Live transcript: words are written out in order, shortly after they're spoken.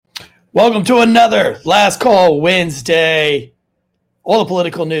Welcome to another Last Call Wednesday. All the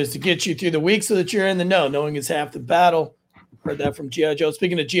political news to get you through the week so that you're in the know. Knowing is half the battle. Heard that from G.I. Joe.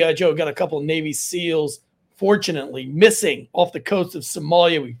 Speaking of G.I. Joe, got a couple of Navy SEALs, fortunately, missing off the coast of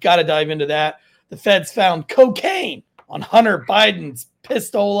Somalia. We've got to dive into that. The feds found cocaine on Hunter Biden's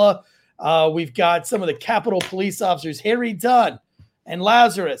pistola. We've got some of the Capitol police officers, Harry Dunn and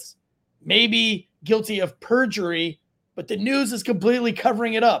Lazarus, maybe guilty of perjury, but the news is completely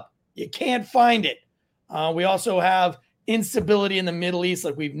covering it up. You can't find it. We also have instability in the Middle East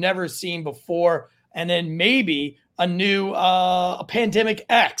like we've never seen before. And then maybe a new pandemic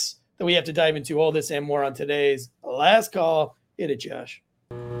X that we have to dive into. All this and more on today's Last Call. Hit it, Josh.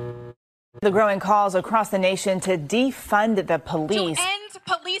 The growing calls across the nation to defund the police. To end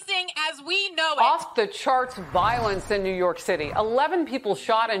policing as we know it. Off the charts violence in New York City. 11 people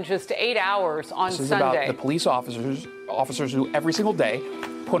shot in just 8 hours on Sunday. This is about the police officers who every single day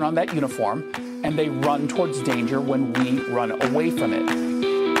put on that uniform and they run towards danger when we run away from it.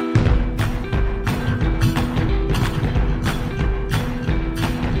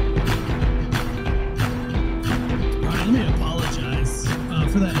 Let me apologize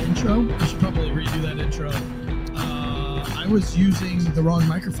for that intro. I should probably redo that intro. I was using the wrong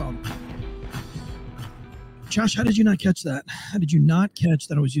microphone. Josh, how did you not catch that? How did you not catch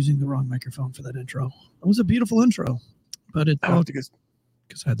that I was using the wrong microphone for that intro? It was a beautiful intro, but it's all because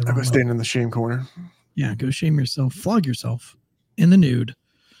I had the wrong. I was staying in the shame corner. Yeah, go shame yourself, flog yourself in the nude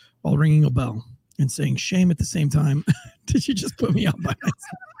while ringing a bell and saying shame at the same time. Did you just put me out by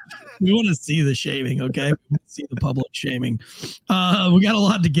myself? We want to see the shaming, okay? We want to see the public shaming. We got a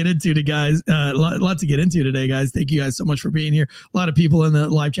lot to get into guys. A lot to get into today, guys. Thank you guys so much for being here. A lot of people in the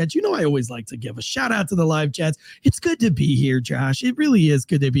live chats. You know, I always like to give a shout out to the live chats. It's good to be here, Josh. It really is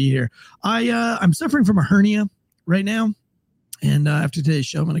good to be here. I'm suffering from a hernia right now. And after today's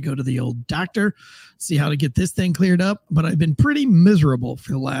show, I'm going to go to the old doctor, see how to get this thing cleared up. But I've been pretty miserable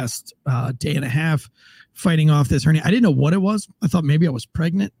for the last day and a half fighting off this hernia. I didn't know what it was. I thought maybe I was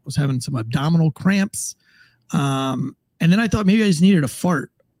pregnant, was having some abdominal cramps. And then I thought maybe I just needed a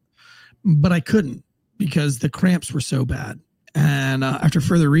fart. But I couldn't because the cramps were so bad. And after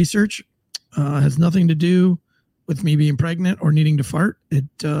further research, has nothing to do with me being pregnant or needing to fart.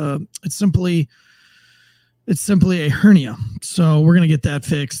 It's simply a hernia. So we're going to get that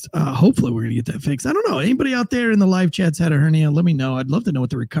fixed. Hopefully we're going to get that fixed. I don't know. Anybody out there in the live chats had a hernia? Let me know. I'd love to know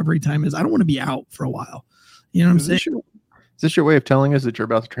what the recovery time is. I don't want to be out for a while. You know what I'm saying? Is this your way of telling us that you're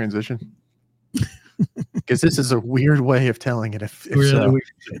about to transition? Because this is a weird way of telling it. If really, so,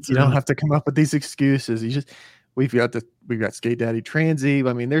 you don't have to come up with these excuses. We've got Skate Daddy Transy.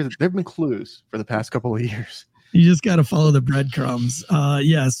 I mean, there've been clues for the past couple of years. You just got to follow the breadcrumbs.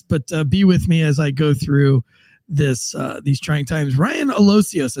 Yes, but be with me as I go through these trying times. Ryan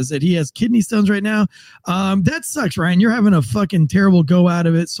Alosio says that he has kidney stones right now. That sucks, Ryan. You're having a fucking terrible go out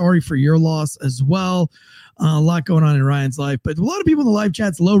of it. Sorry for your loss as well. A lot going on in Ryan's life, but a lot of people in the live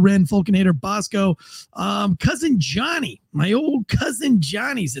chats, Low Ren, Fulcanator, Bosco, cousin Johnny, my old cousin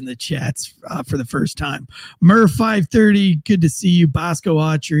Johnny's in the chats for the first time. Murph 530, good to see you. Bosco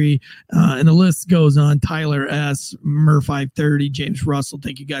Autry, and the list goes on. Tyler S, Murph 530, James Russell.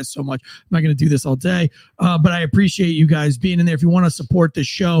 Thank you guys so much. I'm not going to do this all day, but I appreciate you guys being in there. If you want to support the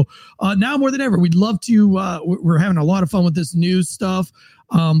show, now more than ever, we'd love to. We're having a lot of fun with this news stuff.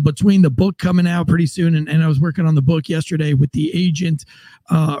 Between the book coming out pretty soon, and I was working on the book yesterday with the agent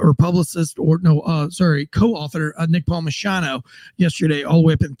or publicist co-author Nick Palmisano yesterday, all the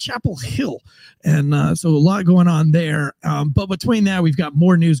way up in Chapel Hill. And so a lot going on there. But between that, we've got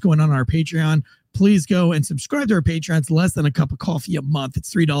more news going on our Patreon. Please go and subscribe to our Patreon. It's less than a cup of coffee a month.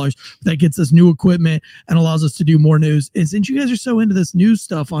 It's $3. That gets us new equipment and allows us to do more news. And since you guys are so into this news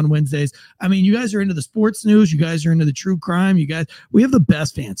stuff on Wednesdays, I mean, you guys are into the sports news. You guys are into the true crime. We have the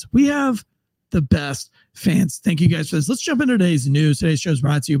best fans. We have the best fans. Thank you guys for this. Let's jump into today's news. Today's show is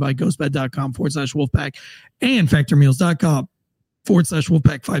brought to you by ghostbed.com/Wolfpack and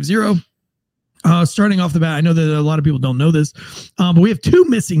factormeals.com/Wolfpack50. Starting off the bat, I know that a lot of people don't know this, but we have two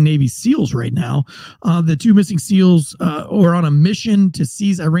missing Navy SEALs right now. The two missing SEALs are on a mission to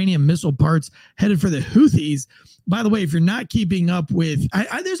seize Iranian missile parts headed for the Houthis. By the way, if you're not keeping up with,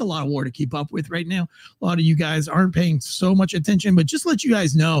 there's a lot of war to keep up with right now. A lot of you guys aren't paying so much attention, but just let you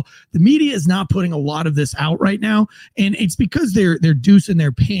guys know, the media is not putting a lot of this out right now. And it's because they're deucing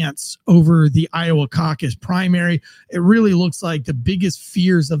their pants over the Iowa caucus primary. It really looks like the biggest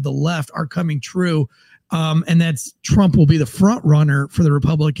fears of the left are coming true. And that's Trump will be the front runner for the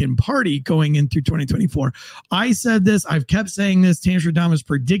Republican Party going in through 2024. I said this. I've kept saying this. Tantra Damas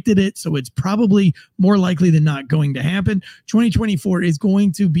predicted it, so it's probably more likely than not going to happen. 2024 is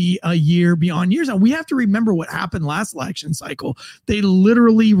going to be a year beyond years. And we have to remember what happened last election cycle. They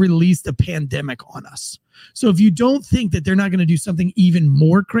literally released a pandemic on us. So if you don't think that they're not going to do something even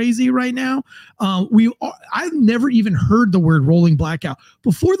more crazy right now, I've never even heard the word rolling blackout.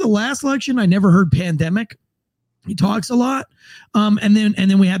 Before the last election, I never heard pandemic. He talks a lot. And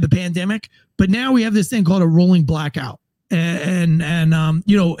then we had the pandemic, but now we have this thing called a rolling blackout. And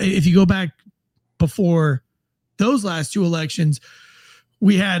if you go back before those last two elections,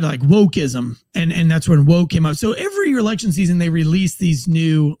 we had like wokeism, and that's when woke came up. So every election season, they release these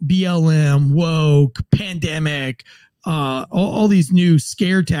new BLM, woke, pandemic, all these new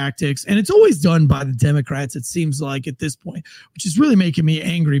scare tactics. And it's always done by the Democrats, it seems like at this point, which is really making me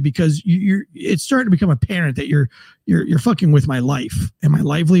angry because it's starting to become apparent that you're fucking with my life and my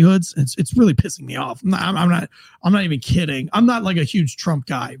livelihoods. It's really pissing me off. I'm not even kidding. I'm not like a huge Trump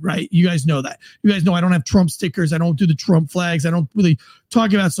guy, right? You guys know that. You guys know I don't have Trump stickers. I don't do the Trump flags. I don't really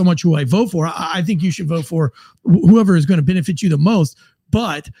talk about so much who I vote for. I think you should vote for whoever is going to benefit you the most.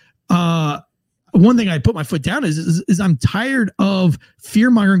 But one thing I put my foot down is I'm tired of fear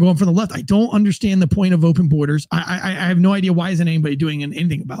mongering going from the left. I don't understand the point of open borders. I have no idea why isn't anybody doing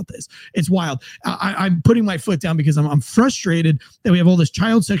anything about this. It's wild. I'm putting my foot down because I'm frustrated that we have all this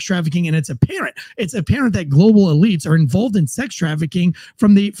child sex trafficking, and it's apparent that global elites are involved in sex trafficking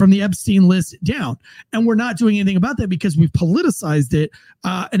from the Epstein list down, and we're not doing anything about that because we've politicized it,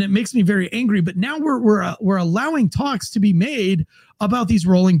 and it makes me very angry. But now we're allowing talks to be made about these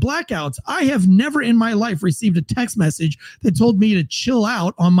rolling blackouts. I have never in my life received a text message that told me to chill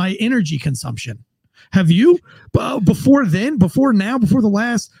out on my energy consumption. Have you? Before the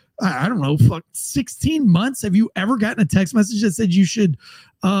last, I don't know, 16 months, have you ever gotten a text message that said you should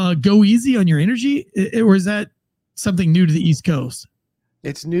go easy on your energy? Or is that something new to the East Coast?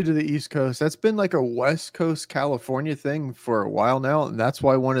 It's new to the East Coast. That's been like a West Coast California thing for a while now. And that's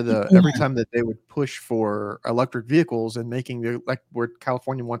why every time that they would push for electric vehicles and making where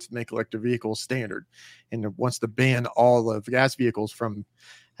California wants to make electric vehicles standard and wants to ban all of gas vehicles from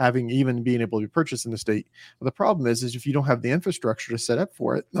even being able to be purchased in the state. Well, the problem is if you don't have the infrastructure to set up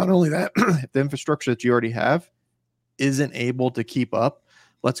for it, not only that, if the infrastructure that you already have isn't able to keep up,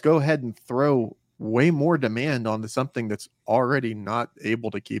 let's go ahead and throw way more demand on something that's already not able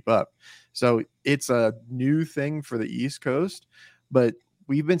to keep up. So it's a new thing for the East Coast, but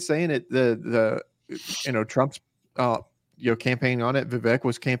we've been saying it. Trump's campaigning on it. Vivek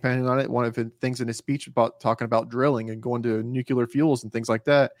was campaigning on it. One of the things in his speech about talking about drilling and going to nuclear fuels and things like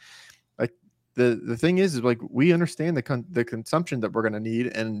that. Like the thing is like we understand the consumption that we're going to need,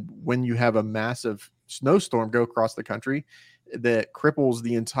 and when you have a massive snowstorm go across the country that cripples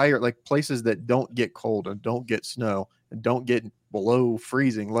the entire, like places that don't get cold and don't get snow and don't get below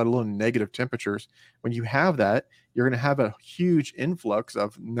freezing, let alone negative temperatures. When you have that, you're going to have a huge influx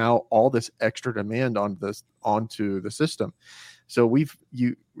of now all this extra demand onto the system. So I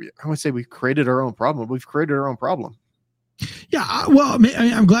would say we've created our own problem. We've created our own problem. Yeah. Well,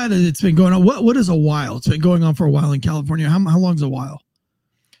 I'm glad that it's been going on. What is a while? It's been going on for a while in California. How long is a while?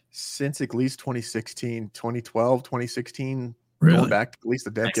 Since at least 2016, 2012, 2016, really? Going back at least a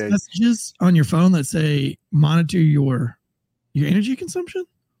decade. Text messages on your phone that say monitor your energy consumption?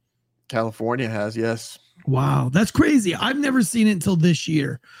 California has, yes. Wow, that's crazy. I've never seen it until this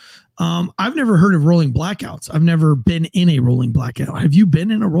year. I've never heard of rolling blackouts. I've never been in a rolling blackout. Have you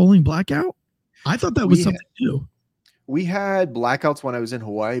been in a rolling blackout? I thought that was something new. We had blackouts when I was in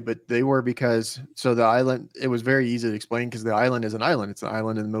Hawaii, but they were the island, it was very easy to explain because the island is an island. It's an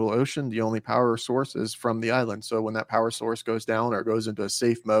island in the middle of the ocean. The only power source is from the island. So when that power source goes down or goes into a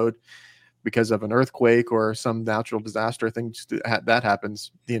safe mode because of an earthquake or some natural disaster thing that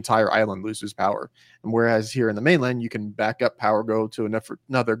happens, the entire island loses power. And whereas here in the mainland, you can back up power, go to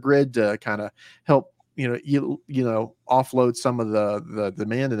another grid to kind of help, offload some of the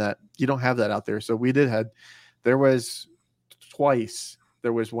demand in that. You don't have that out there. So there was twice.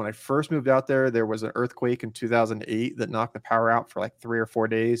 There was when I first moved out there was an earthquake in 2008 that knocked the power out for like 3 or 4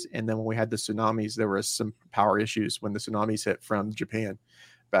 days. And then when we had the tsunamis, there was some power issues when the tsunamis hit from Japan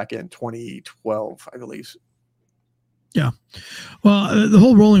back in 2012, I believe. Yeah. Well, the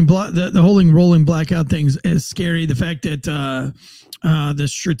whole rolling blackout thing is scary. The fact that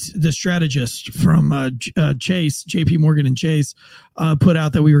the strategist from Chase, J.P. Morgan and Chase, put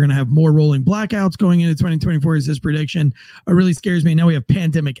out that we were going to have more rolling blackouts going into 2024 is his prediction. It really scares me. Now we have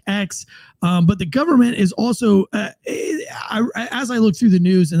Pandemic X, but the government is also, as I look through the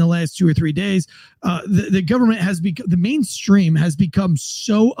news in the last 2 or 3 days, the government has become, the mainstream has become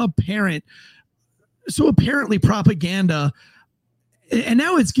so apparently propaganda. And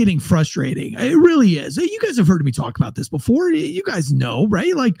now it's getting frustrating. It really is. You guys have heard me talk about this before. You guys know,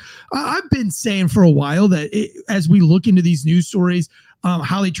 right? Like I've been saying for a while that as we look into these news stories,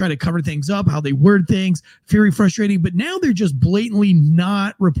 how they try to cover things up, how they word things, very frustrating. But now they're just blatantly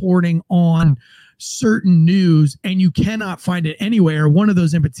not reporting on certain news, and you cannot find it anywhere. One of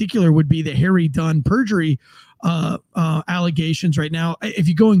those in particular would be the Harry Dunn perjury allegations right now. If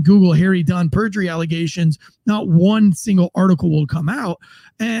you go and Google Harry Dunn perjury allegations, not one single article will come out.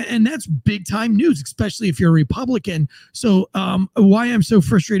 And that's big time news, especially if you're a Republican. So why I'm so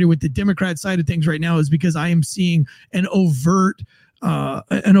frustrated with the Democrat side of things right now is because I am seeing an overt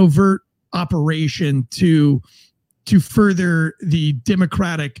operation to further the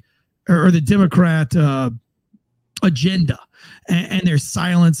Democratic or the Democrat agenda. And they're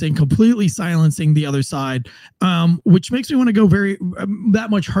completely silencing the other side, which makes me want to go that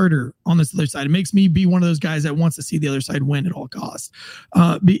much harder on this other side. It makes me be one of those guys that wants to see the other side win at all costs,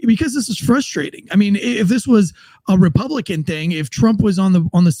 because this is frustrating. I mean, if this was a Republican thing, if Trump was on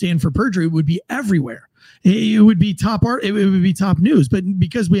the stand for perjury, it would be everywhere. It would be top art. It would be top news. But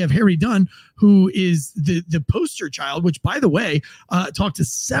because we have Harry Dunn, who is the poster child, which, by the way, talked to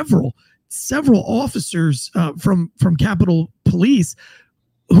several officers from Capitol Police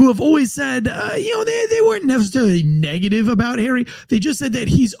who have always said, they weren't necessarily negative about Harry. They just said that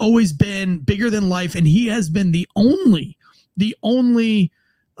he's always been bigger than life, and he has been the only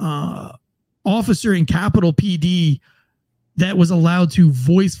officer in Capitol PD that was allowed to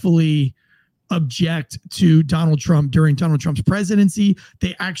voicefully object to Donald Trump during Donald Trump's presidency.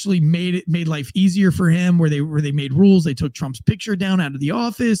 They actually made life easier for him where they made rules. They took Trump's picture down out of the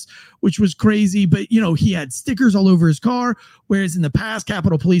office, which was crazy. But, he had stickers all over his car, whereas in the past,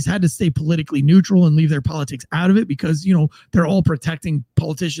 Capitol Police had to stay politically neutral and leave their politics out of it because, they're all protecting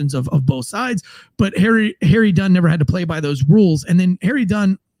politicians of both sides. But Harry Dunn never had to play by those rules. And then Harry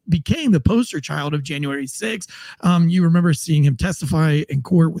Dunn became the poster child of January 6th. You remember seeing him testify in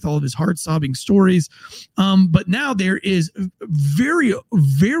court with all of his heart-sobbing stories. But now there is very,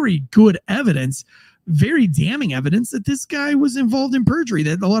 very good evidence, very damning evidence that this guy was involved in perjury,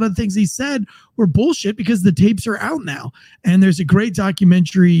 that a lot of the things he said were bullshit because the tapes are out now. And there's a great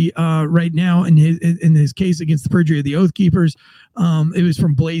documentary right now in his case against the perjury of the Oath Keepers. It was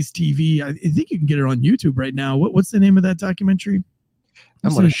from Blaze TV. I think you can get it on YouTube right now. What's the name of that documentary?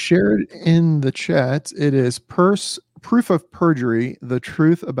 I'm going to share it in the chat. It is Proof of Perjury, The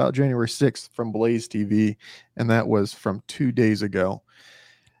Truth About January 6th from Blaze TV. And that was from 2 days ago.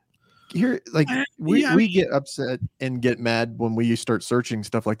 Here, we get upset and get mad when we start searching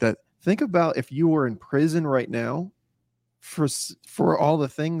stuff like that. Think about if you were in prison right now for all the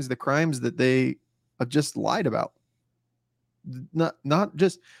things, the crimes that they have just lied about. Not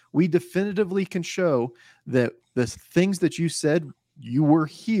just, we definitively can show that the things that you said, you were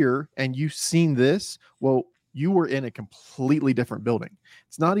here and you've seen this. Well, you were in a completely different building.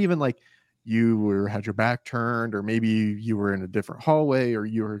 It's not even like you had your back turned, or maybe you were in a different hallway, or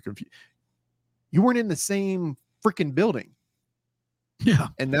you were confused. You weren't in the same freaking building. Yeah.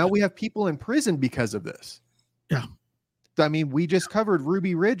 And now we have people in prison because of this. Yeah. I mean, we just covered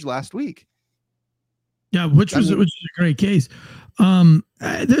Ruby Ridge last week. Yeah, which was a great case.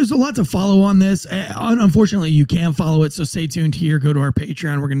 There's a lot to follow on this. Unfortunately, you can't follow it, so stay tuned here. Go to our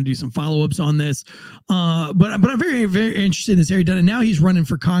Patreon. We're going to do some follow-ups on this. But I'm very, very interested in this Harry Dunn. And now he's running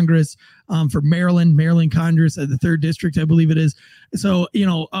for Congress, for Maryland Congress, the 3rd district, I believe it is. So,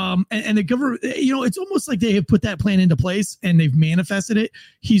 and the government, it's almost like they have put that plan into place and they've manifested it.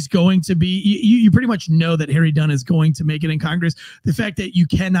 He's going to be, you pretty much know that Harry Dunn is going to make it in Congress. The fact that you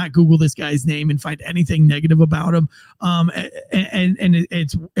cannot Google this guy's name and find anything negative about him, and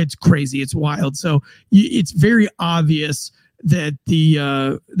it's crazy. It's wild. So it's very obvious that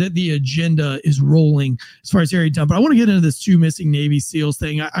the agenda is rolling as far as Harry Dunn. But I want to get into this 2 missing Navy SEALs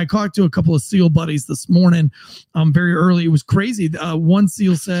thing. I talked to a couple of SEAL buddies this morning, very early. It was crazy. One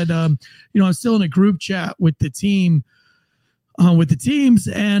SEAL said, I'm still in a group chat with the team, with the teams,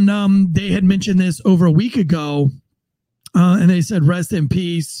 and they had mentioned this over a week ago, and they said rest in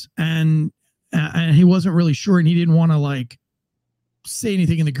peace, and he wasn't really sure, and he didn't want to say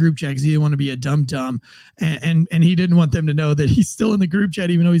anything in the group chat because he didn't want to be a dum-dum, and he didn't want them to know that he's still in the group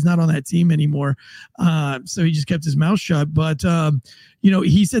chat even though he's not on that team anymore. So he just kept his mouth shut. But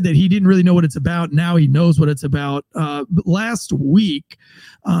he said that he didn't really know what it's about. Now he knows what it's about. Last week,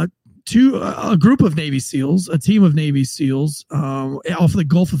 a group of Navy SEALs, a team of Navy SEALs off of the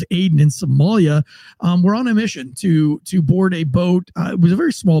Gulf of Aden in Somalia, were on a mission to board a boat. It was a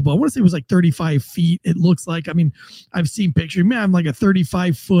very small boat. I want to say it was like 35 feet. It looks like, I mean, I've seen pictures, man, like a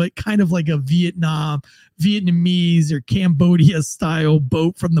 35-foot, kind of like a Vietnamese or Cambodia style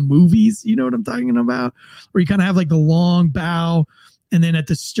boat from the movies. You know what I'm talking about? Where you kind of have like the long bow, and then at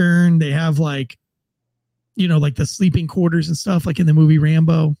the stern, they have like, like the sleeping quarters and stuff like in the movie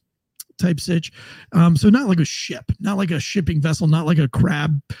Rambo type sitch. So not like a ship, not like a shipping vessel, not like a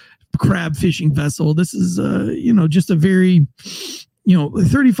crab fishing vessel. This is just a very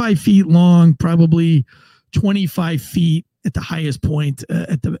 35 feet long, probably 25 feet at the highest point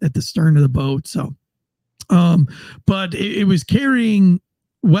at the stern of the boat. So but it was carrying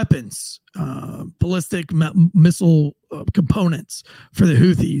weapons, ballistic missile components for the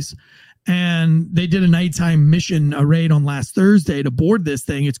Houthis. And they did a nighttime mission, a raid on last Thursday to board this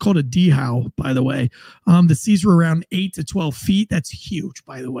thing. It's called a DHOW, by the way. The seas were around 8 to 12 feet. That's huge,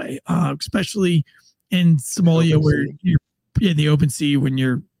 by the way, especially in Somalia, where you're in the open sea when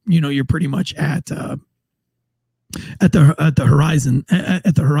you're pretty much at the horizon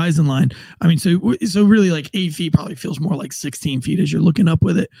line. I mean, so really like 8 feet probably feels more like 16 feet as you're looking up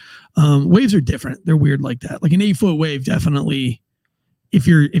with it. Waves are different. They're weird like that. Like an 8-foot wave, definitely. If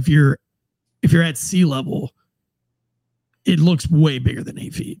you're at sea level, it looks way bigger than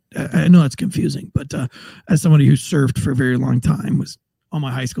 8 feet. I know that's confusing, but as somebody who surfed for a very long time, was on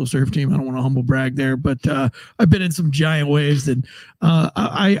my high school surf team, I don't want to humble brag there, but I've been in some giant waves, and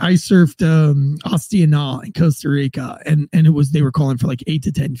I surfed Ostiana in Costa Rica, and they were calling for like 8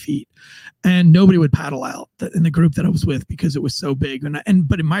 to 10 feet, and nobody would paddle out in the group that I was with because it was so big.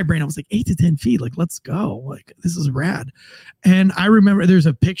 But in my brain, I was like, 8 to 10 feet, like, let's go, like this is rad. And I remember there's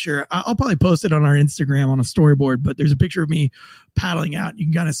a picture, I'll probably post it on our Instagram on a storyboard, but there's a picture of me paddling out. You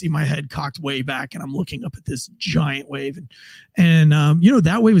can kind of see my head cocked way back, and I'm looking up at this giant wave, and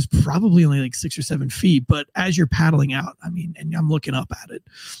that wave was probably only like 6 or 7 feet, but as you're paddling out, I mean, and I'm looking up at it,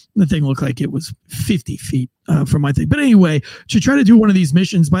 the thing looked like it was 50 feet from my thing. But anyway, to try to do one of these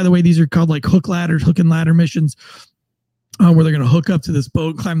missions, by the way, these are called like hook and ladder missions, where they're going to hook up to this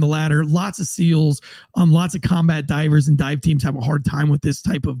boat, climb the ladder. Lots of SEALs, lots of combat divers and dive teams have a hard time with this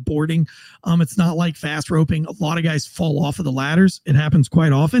type of boarding. It's not like fast roping. A lot of guys fall off of the ladders. It happens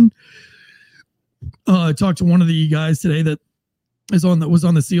quite often. I talked to one of the guys today that was on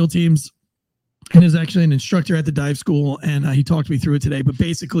the SEAL teams and is actually an instructor at the dive school, and he talked me through it today. But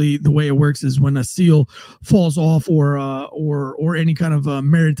basically, the way it works is when a SEAL falls off, or any kind of a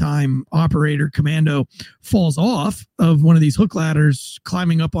maritime operator commando falls off of one of these hook ladders,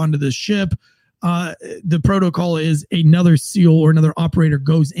 climbing up onto the ship, the protocol is another SEAL or another operator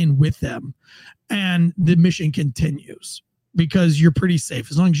goes in with them, and the mission continues. Because you're pretty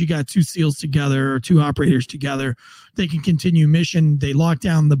safe as long as you got 2 SEALs together or 2 operators together, they can continue mission. They lock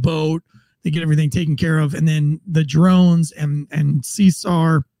down the boat, they get everything taken care of, and then the drones and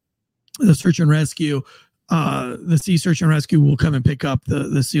CSAR, the search and rescue, the Sea Search and Rescue will come and pick up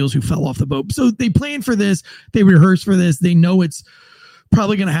the SEALs who fell off the boat. So they plan for this, they rehearse for this, they know it's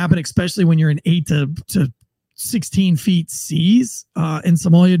probably going to happen, especially when you're in 8 to 16 feet seas in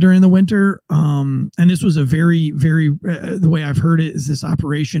Somalia during the winter. And this was a very, very, the way I've heard it is this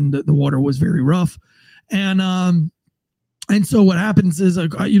operation, the water was very rough. And so what happens is,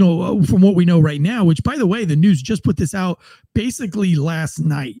 from what we know right now, which by the way, the news just put this out basically last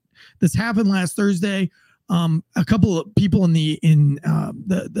night. This happened last Thursday. A couple of people in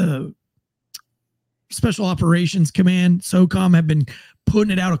the Special Operations Command, SOCOM, have been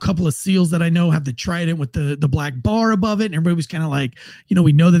putting it out. A couple of SEALs that I know have the trident with the black bar above it. And everybody was kind of like,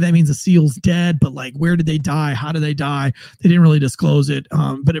 we know that means the SEAL's dead, but like, where did they die? How did they die? They didn't really disclose it.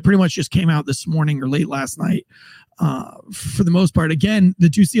 But it pretty much just came out this morning or late last night. For the most part, again, the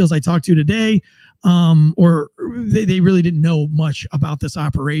 2 SEALs I talked to today, they really didn't know much about this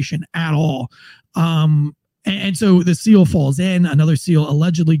operation at all. And so the SEAL falls in, another SEAL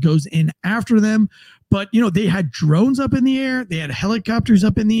allegedly goes in after them. But, they had drones up in the air, they had helicopters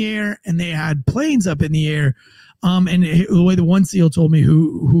up in the air, and they had planes up in the air. And the way the one SEAL told me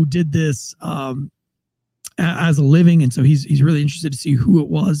who did this as a living, and so he's really interested to see who it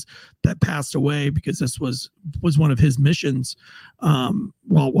was that passed away, because this was one of his missions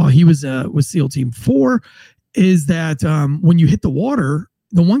while he was with SEAL Team 4, is that when you hit the water,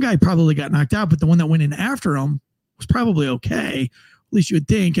 the one guy probably got knocked out, but the one that went in after him, was probably okay. At least you would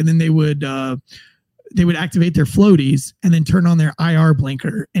think. And then they would activate their floaties and then turn on their IR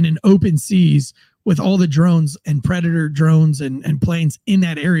blinker. And in open seas with all the drones and Predator drones and planes in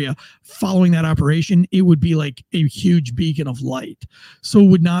that area following that operation, it would be like a huge beacon of light. So it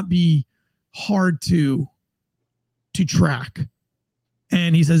would not be hard to track.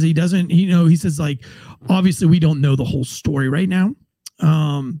 And he says he doesn't, he says, like, obviously we don't know the whole story right now.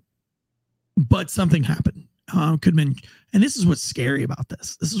 But something happened. Could have been, and this is what's scary about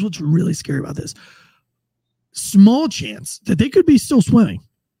this. This is what's really scary about this. Small chance that they could be still swimming.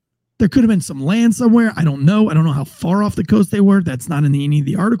 There could have been some land somewhere. I don't know. I don't know how far off the coast they were. That's not in any of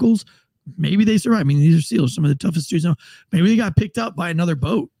the articles. Maybe they survived. I mean, these are SEALs, some of the toughest dudes. Maybe they got picked up by another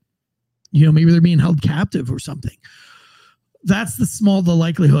boat. Maybe they're being held captive or something. That's the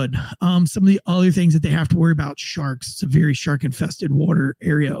likelihood. Some of the other things that they have to worry about, sharks. It's a very shark infested water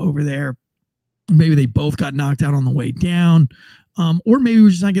area over there. Maybe they both got knocked out on the way down. Or maybe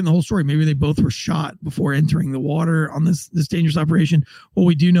we're just not getting the whole story. Maybe they both were shot before entering the water on this dangerous operation. What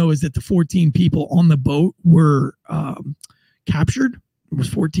we do know is that the 14 people on the boat were captured. There was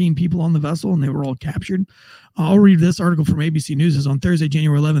 14 people on the vessel, and they were all captured. I'll read this article from ABC News. Is on Thursday,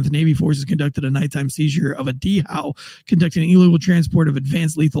 January 11th, Navy forces conducted a nighttime seizure of a DHOW, conducting illegal transport of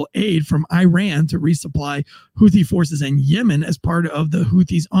advanced lethal aid from Iran to resupply Houthi forces in Yemen as part of the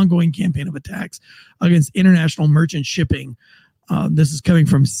Houthis' ongoing campaign of attacks against international merchant shipping. This is coming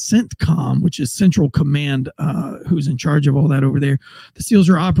from CENTCOM, which is Central Command, who's in charge of all that over there. The SEALs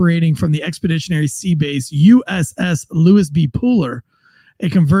are operating from the Expeditionary Sea Base USS Lewis B. Puller, a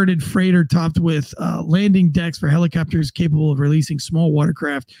converted freighter topped with landing decks for helicopters capable of releasing small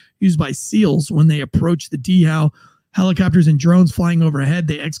watercraft used by SEALs when they approach the DHOW. Helicopters and drones flying overhead,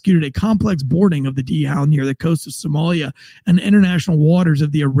 they executed a complex boarding of the DHOW near the coast of Somalia and international waters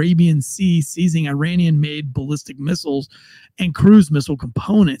of the Arabian Sea, seizing Iranian-made ballistic missiles and cruise missile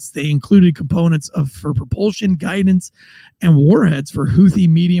components. They included components for propulsion, guidance, and warheads for Houthi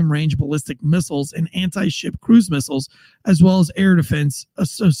medium-range ballistic missiles and anti-ship cruise missiles, as well as air defense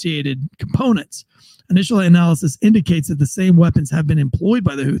associated components. Initial analysis indicates that the same weapons have been employed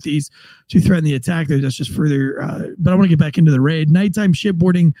by the Houthis to threaten the attack. That's just further, but I want to get back into the raid. Nighttime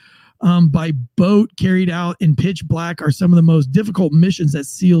shipboarding by boat carried out in pitch black are some of the most difficult missions that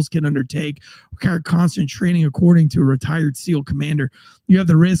SEALs can undertake, require constant training, according to a retired SEAL commander. You have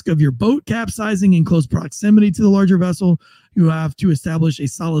the risk of your boat capsizing in close proximity to the larger vessel. You have to establish a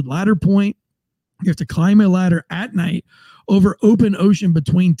solid ladder point. You have to climb a ladder at night over open ocean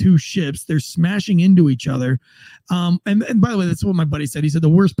between two ships. They're smashing into each other. And by the way, that's what my buddy said. He said the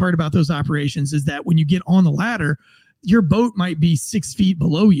worst part about those operations is that when you get on the ladder, your boat might be 6 feet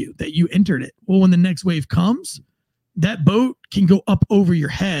below you, that you entered it. Well, when the next wave comes, that boat can go up over your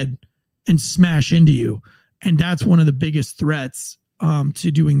head and smash into you. And that's one of the biggest threats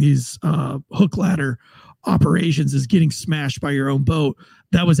to doing these hook ladder operations, is getting smashed by your own boat.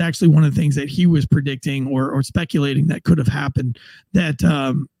 That was actually one of the things that he was predicting or speculating that could have happened, that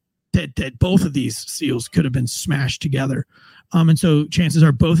that both of these SEALs could have been smashed together. And so chances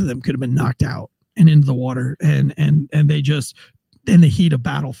are both of them could have been knocked out and into the water. And they just, in the heat of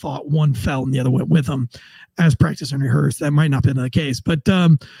battle, thought one fell and the other went with them, as practice and rehearsed. That might not have been the case. But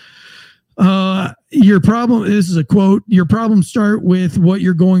your problem, this is a quote, your problems start with what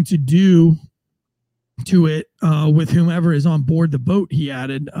you're going to do to it with whomever is on board the boat, he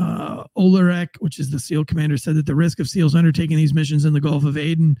added. Olerek, which is the SEAL commander, said that the risk of SEALs undertaking these missions in the Gulf of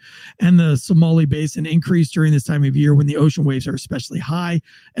Aden and the Somali Basin increased during this time of year when the ocean waves are especially high.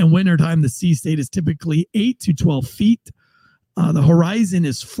 And wintertime, the sea state is typically 8 to 12 feet. The horizon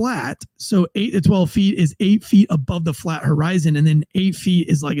is flat, so 8 to 12 feet is 8 feet above the flat horizon, and then 8 feet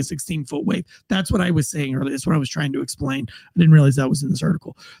is like a 16-foot wave. That's what I was saying earlier. That's what I was trying to explain. I didn't realize that was in this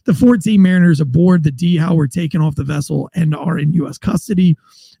article. The 14 mariners aboard the DHOW were taken off the vessel and are in U.S. custody.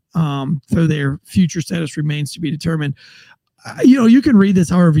 So their future status remains to be determined. You can read this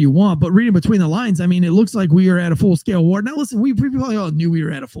however you want, but reading between the lines, I mean, it looks like we are at a full-scale war. Now, listen, we probably all knew we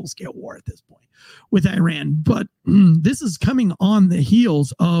were at a full-scale war at this point with Iran, but this is coming on the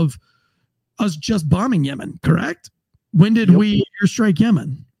heels of us just bombing Yemen, correct? When did we airstrike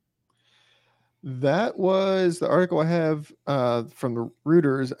Yemen? That was the article I have from the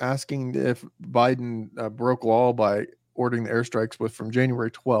Reuters asking if Biden broke law by ordering the airstrikes from January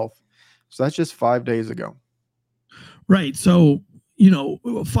 12th. So that's just 5 days ago. Right. So,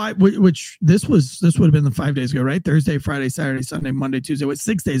 which this would have been the 5 days ago, right? Thursday, Friday, Saturday, Sunday, Monday, Tuesday. What,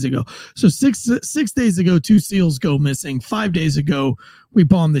 6 days ago? So six days ago, 2 SEALs go missing. 5 days ago, we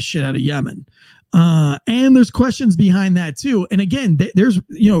bombed the shit out of Yemen. And there's questions behind that too. And again, there's,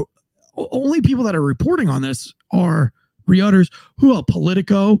 only people that are reporting on this are Reuters,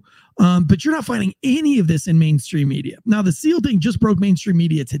 Politico, but you're not finding any of this in mainstream media. Now, the SEAL thing just broke mainstream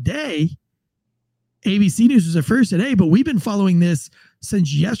media today. ABC News was the first today, but we've been following this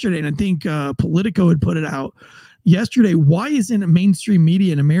since yesterday, and I think Politico had put it out yesterday. Why isn't mainstream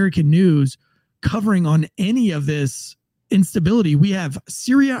media and American news covering on any of this instability? We have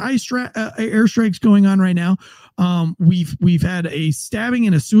Syria airstrikes going on right now. We've had a stabbing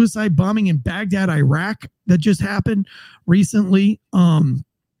and a suicide bombing in Baghdad, Iraq that just happened recently.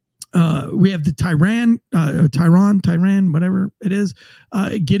 We have the Tehran, whatever it is,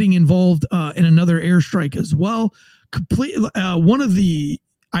 getting involved in another airstrike as well. One of the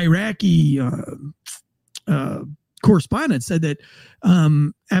Iraqi correspondents said that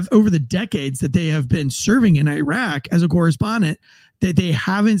over the decades that they have been serving in Iraq as a correspondent, that they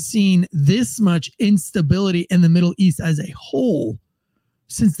haven't seen this much instability in the Middle East as a whole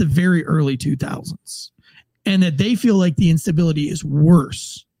since the very early 2000s, and that they feel like the instability is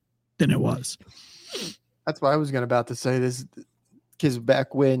worse than it was. That's what I was about to say. This, because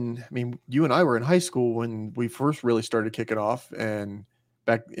back when, I mean, you and I were in high school when we first really started kicking off, and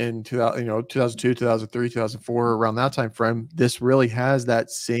back in 2002, 2003, 2004, around that time frame, this really has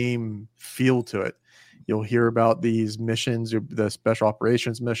that same feel to it. You'll hear about these missions, the special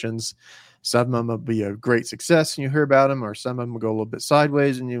operations missions. Some of them will be a great success and you hear about them, or some of them will go a little bit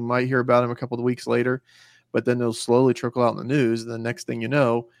sideways and you might hear about them a couple of weeks later, but then they'll slowly trickle out in the news. And the next thing you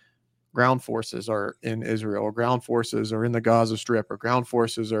know, ground forces are in Israel, or ground forces are in the Gaza Strip, or ground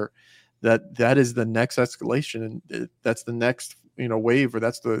forces are that is the next escalation. And that's the next, wave, or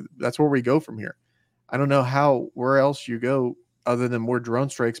that's where we go from here. I don't know where else you go other than more drone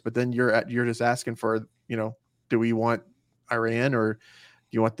strikes, but then you're just asking for, do we want Iran, or do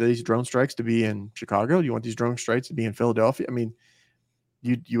you want these drone strikes to be in Chicago? Do you want these drone strikes to be in Philadelphia? I mean,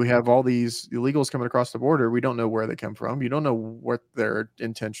 you have all these illegals coming across the border. We don't know where they come from. You don't know what their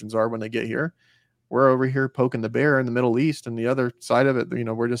intentions are when they get here. We're over here poking the bear in the Middle East, and the other side of it,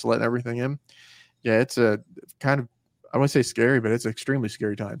 we're just letting everything in. Yeah, it's a kind of, I wouldn't say scary, but it's extremely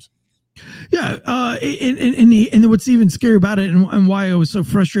scary times. Yeah, and what's even scary about it, and why I was so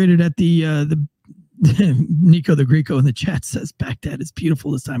frustrated at the Nico the Greco in the chat says Baghdad is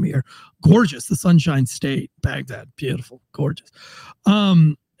beautiful this time of year. Gorgeous, the Sunshine State, Baghdad, beautiful, gorgeous.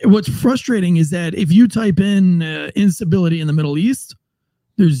 What's frustrating is that if you type in instability in the Middle East,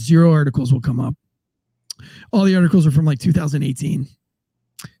 there's 0 articles will come up. All the articles are from like 2018.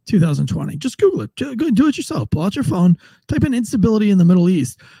 2020. Just Google it. Go do it yourself. Pull out your phone. Type in instability in the Middle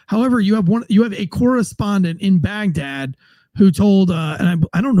East. However, you have a correspondent in Baghdad who told, and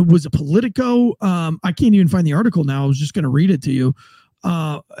I don't know, was it Politico? I can't even find the article now. I was just going to read it to you.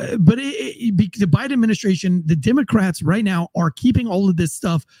 But the Biden administration, the Democrats right now are keeping all of this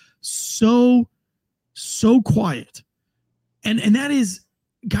stuff so quiet, and that is,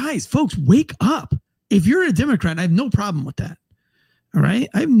 guys, folks, wake up. If you're a Democrat, I have no problem with that. All right.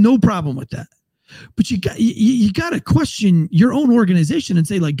 I have no problem with that. But you got to question your own organization and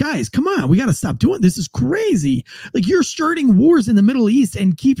say, like, guys, come on, we got to stop doing this. Is crazy. Like, you're starting wars in the Middle East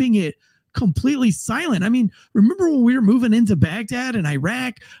and keeping it completely silent. I mean, remember when we were moving into Baghdad and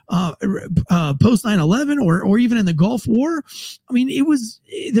Iraq post 9/11 or even in the Gulf War? I mean,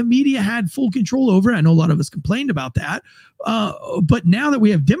 the media had full control over it. I know a lot of us complained about that. But now that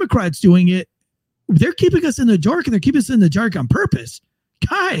we have Democrats doing it, they're keeping us in the dark, and they're keeping us in the dark on purpose.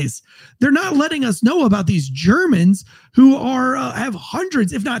 Guys, they're not letting us know about these Germans who are have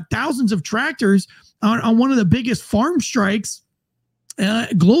hundreds, if not thousands, of tractors on one of the biggest farm strikes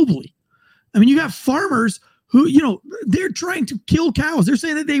globally. I mean, you got farmers who, they're trying to kill cows. They're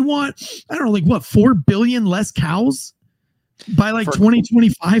saying that they want, I don't know, like what, 4 billion less cows by like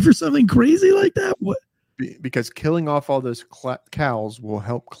 2025 or something crazy like that? What? Because killing off all those cows will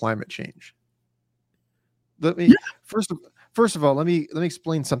help climate change. First of all, let me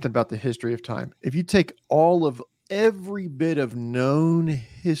explain something about the history of time. If you take every bit of known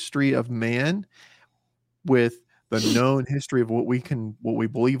history of man with the known history of what we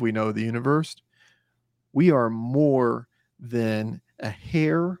believe we know of the universe, we are more than a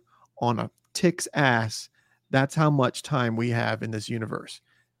hair on a tick's ass. That's how much time we have in this universe.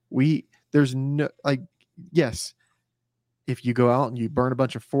 There's no, like, yes, if you go out and you burn a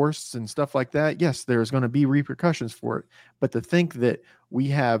bunch of forests and stuff like that, yes, there's going to be repercussions for it. But to think that we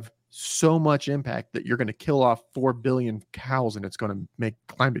have so much impact that you're going to kill off 4 billion cows and it's going to make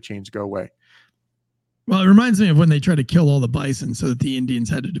climate change go away. Well, it reminds me of when they tried to kill all the bison so that the Indians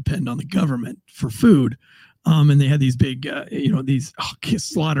had to depend on the government for food. And they had these big,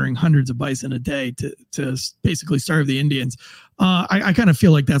 slaughtering hundreds of bison a day to basically starve the Indians. I kind of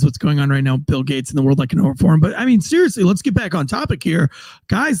feel like that's what's going on right now, Bill Gates and the World Economic Forum. But I mean, seriously, let's get back on topic here,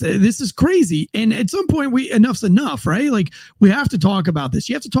 guys. This is crazy. And at some point, enough's enough, right? Like, we have to talk about this.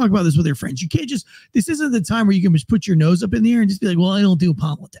 You have to talk about this with your friends. You can't this isn't the time where you can just put your nose up in the air and just be like, well, I don't do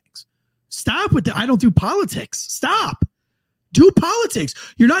politics. Stop with that. I don't do politics. Stop. Do politics.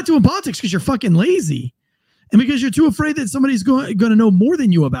 You're not doing politics because you're fucking lazy. And because you're too afraid that somebody's going to know more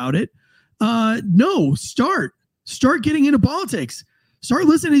than you about it. No, start getting into politics. Start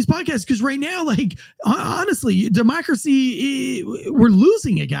listening to these podcasts, because right now, like, honestly, democracy, we're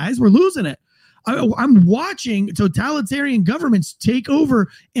losing it, guys. We're losing it. I'm watching totalitarian governments take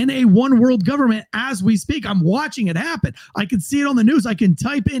over in a one world government as we speak. I'm watching it happen. I can see it on the news. I can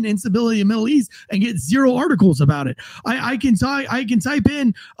type in instability in the Middle East and get 0 articles about it. I can type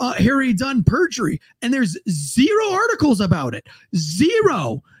in Harry Dunn perjury, and there's 0 articles about it.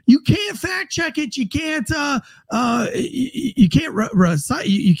 0. You can't fact check it. You can't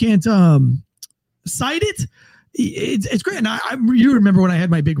cite it. It's great. And you remember when I had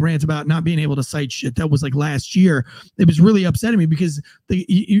my big rant about not being able to cite shit? That was like last year. It was really upsetting me because at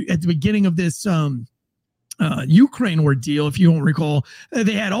the beginning of this Ukraine ordeal, if you don't recall,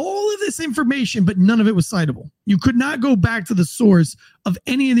 they had all of this information, but none of it was citable. You could not go back to the source of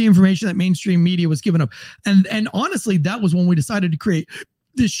any of the information that mainstream media was giving up. And honestly, that was when we decided to create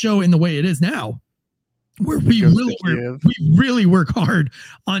this show in the way it is now, where we really work hard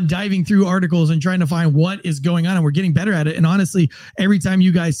on diving through articles and trying to find what is going on, and we're getting better at it. And honestly, every time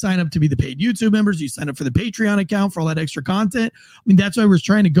you guys sign up to be the paid YouTube members, you sign up for the Patreon account for all that extra content. I mean, that's why we're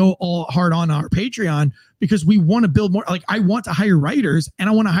trying to go all hard on our Patreon, because we want to build more. Like, I want to hire writers and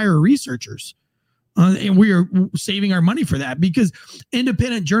I want to hire researchers. And we are saving our money for that, because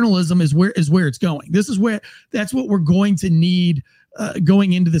independent journalism is where it's going. That's what we're going to need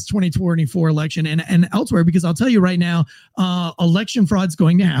going into this 2024 election and elsewhere, because I'll tell you right now, election fraud's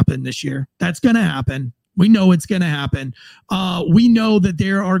going to happen this year. That's going to happen. We know it's going to happen. We know that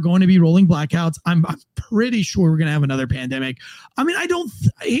there are going to be rolling blackouts. I'm pretty sure we're going to have another pandemic. I mean,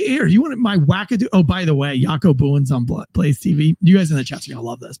 here, you want my wackadoo? Oh, by the way, Jaco Booyens on Blaze TV. You guys in the chat are going to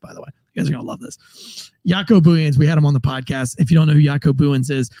love this, by the way. You guys are going to love this. Jaco Booyens, we had him on the podcast. If you don't know who Jaco Booyens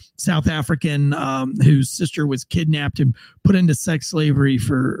is, South African, whose sister was kidnapped and put into sex slavery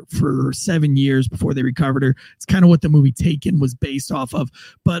for 7 years before they recovered her. It's kind of what the movie Taken was based off of,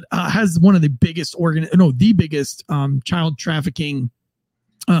 but has one of the biggest the biggest child trafficking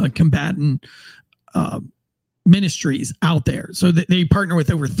combatant ministries out there. So they partner with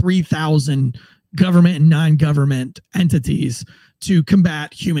over 3,000 government and non-government entities to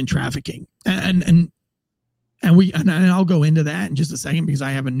combat human trafficking. And I'll go into that in just a second, because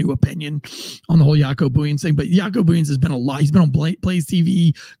I have a new opinion on the whole Jaco Booyens thing. But Jaco Booyens has been a lot. He's been on Blaze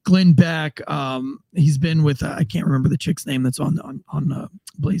TV, Glenn Beck. He's been with I can't remember the chick's name that's on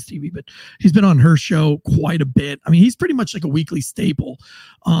Blaze TV, but he's been on her show quite a bit. I mean, he's pretty much like a weekly staple,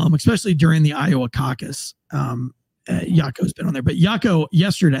 especially during the Iowa caucus. Jaco's been on there, but Jaco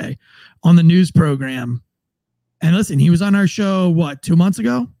yesterday on the news program, and listen, he was on our show 2 months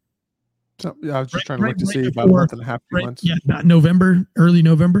ago. So, yeah, I was just trying to look to see about a month and a half, 2 months. Yeah, about November, early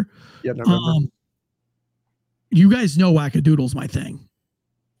November. Yeah, November. You guys know wackadoodle's my thing.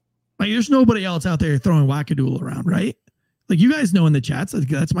 Like, there's nobody else out there throwing wackadoodle around, right? Like, you guys know in the chats,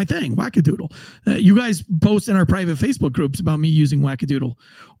 that's my thing, wackadoodle. You guys post in our private Facebook groups about me using wackadoodle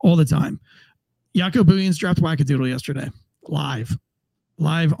all the time. Jaco Booyens dropped wackadoodle yesterday, live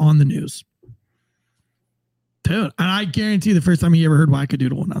on the news. Dude, and I guarantee the first time he ever heard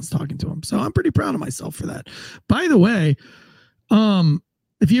wackadoodle when I was talking to him. So I'm pretty proud of myself for that. By the way,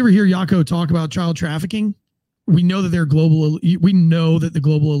 if you ever hear Jaco talk about child trafficking, we know that we know that the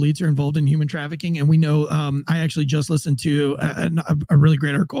global elites are involved in human trafficking. And we know, I actually just listened to a really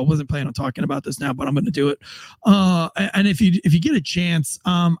great article. I wasn't planning on talking about this now, but I'm going to do it. And if you get a chance,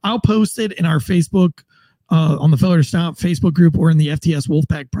 I'll post it in our Facebook, on the Feller to Stop Facebook group, or in the FTS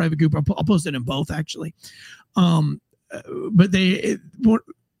Wolfpack private group. I'll post it in both, actually. But they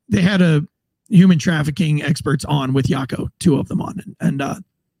had a human trafficking experts on with Jaco, 2 of them on, and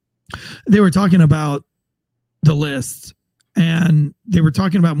they were talking about the list, and they were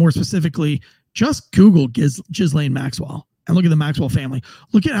talking about, more specifically, just Google Ghislaine Maxwell and look at the Maxwell family.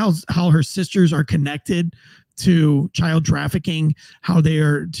 Look at how her sisters are connected to child trafficking, how they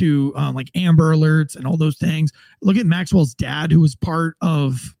are to like Amber Alerts and all those things. Look at Maxwell's dad, who was part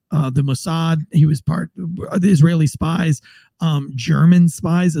of the Mossad. He was part of the Israeli spies, German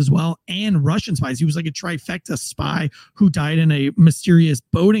spies as well, and Russian spies. He was like a trifecta spy who died in a mysterious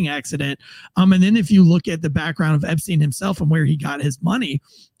boating accident. And then if you look at the background of Epstein himself and where he got his money,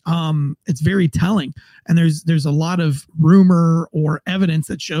 it's very telling. And there's a lot of rumor or evidence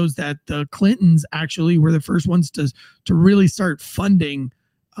that shows that the Clintons actually were the first ones to really start funding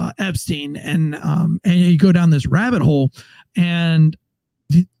Epstein, and you go down this rabbit hole, and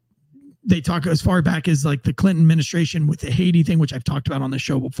they talk as far back as like the Clinton administration with the Haiti thing, which I've talked about on the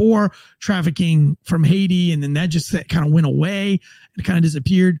show before, trafficking from Haiti, and then that just kind of went away and kind of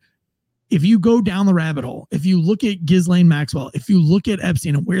disappeared. If you go down the rabbit hole, if you look at Ghislaine Maxwell, if you look at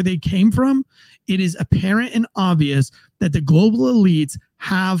Epstein and where they came from, it is apparent and obvious that the global elites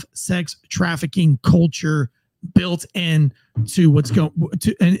have sex trafficking culture built into what's going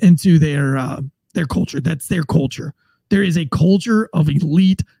into their culture. That's their culture. There is a culture of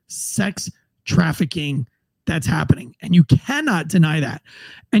elite sex trafficking that's happening, and you cannot deny that.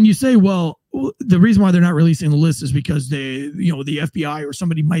 And you say, well, the reason why they're not releasing the list is because the FBI or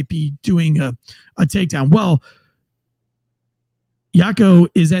somebody might be doing a takedown. Well, Yaako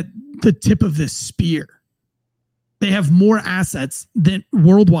is at the tip of this spear. They have more assets than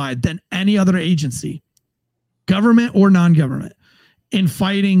worldwide than any other agency, government or non-government, in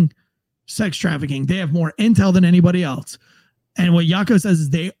fighting sex trafficking. They have more intel than anybody else. And what Yaako says is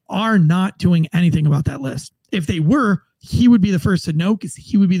they are not doing anything about that list. If they were, he would be the first to know, because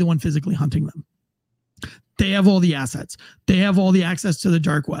he would be the one physically hunting them. They have all the assets. They have all the access to the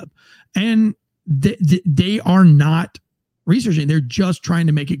dark web. And they are not researching. They're just trying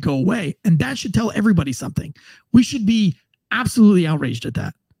to make it go away. And that should tell everybody something. We should be absolutely outraged at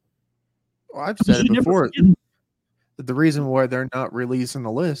that. Well, I've said it before. The reason why they're not releasing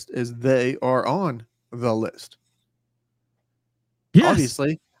the list is they are on the list. Yes.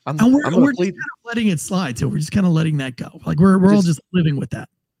 Obviously. We're just kind of letting it slide. So we're just kind of letting that go. Like we're all just living with that.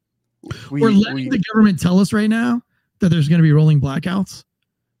 We're letting the government tell us right now that there's going to be rolling blackouts,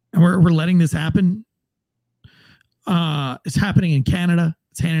 and we're letting this happen. It's happening in Canada.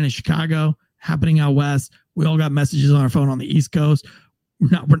 It's happening in Chicago, happening out west. We all got messages on our phone on the East Coast.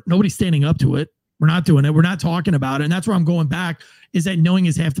 Nobody's standing up to it. We're not doing it. We're not talking about it. And that's where I'm going back, is that knowing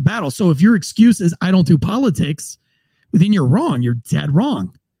is half the battle. So if your excuse is I don't do politics, then you're wrong. You're dead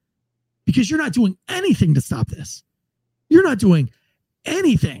wrong. Because you're not doing anything to stop this. You're not doing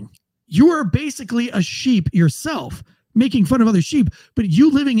anything. You are basically a sheep yourself, making fun of other sheep, but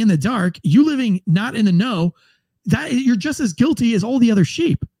you living in the dark, you living not in the know, that you're just as guilty as all the other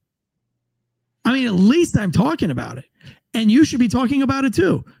sheep. I mean, at least I'm talking about it. And you should be talking about it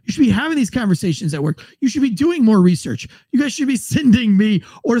too. You should be having these conversations at work. You should be doing more research. You guys should be sending me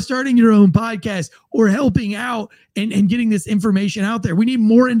or starting your own podcast or helping out and getting this information out there. We need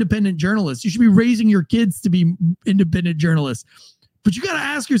more independent journalists. You should be raising your kids to be independent journalists. But you got to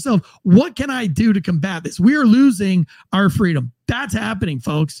ask yourself, what can I do to combat this? We are losing our freedom. That's happening,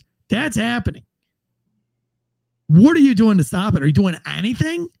 folks. That's happening. What are you doing to stop it? Are you doing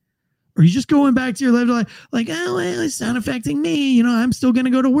anything? Or are you just going back to your life like, oh, well, it's not affecting me. You know, I'm still going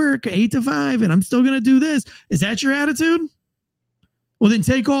to go to work 8 to 5 and I'm still going to do this. Is that your attitude? Well, then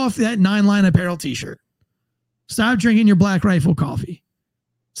take off that 9-line apparel t-shirt. Stop drinking your Black Rifle coffee.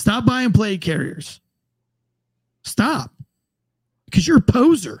 Stop buying plate carriers. Stop. Because you're a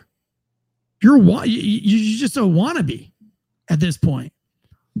poser. You're just a wannabe at this point.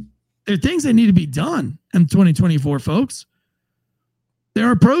 There are things that need to be done in 2024, folks. There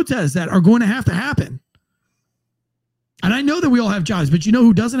are protests that are going to happen. And I know that we all have jobs, but you know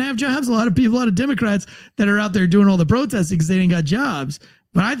who doesn't have jobs? A lot of people, a lot of Democrats that are out there doing all the protesting because they ain't got jobs.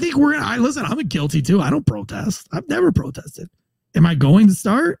 But I think listen, I'm guilty too. I don't protest. I've never protested. Am I going to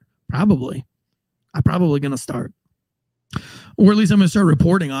start? Probably. I'm probably going to start. Or at least I'm going to start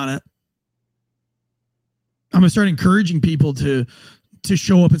reporting on it. I'm going to start encouraging people to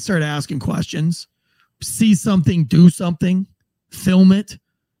show up and start asking questions. See something, do something. Film it,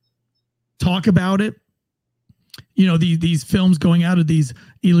 talk about it. You know, these films going out of these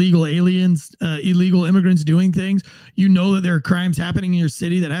illegal aliens, illegal immigrants doing things. You know that there are crimes happening in your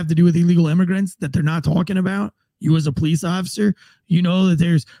city that have to do with illegal immigrants that they're not talking about. You as a police officer, you know that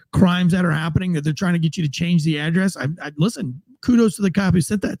there's crimes that are happening that they're trying to get you to change the address. I listen, kudos to the cop who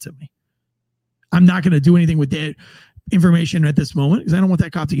sent that to me. I'm not going to do anything with that information at this moment because I don't want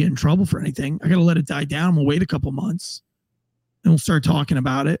that cop to get in trouble for anything. I got to let it die down. I'm going to wait a couple months. And we'll start talking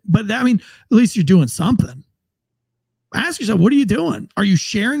about it. But I mean, at least you're doing something. Ask yourself, what are you doing? Are you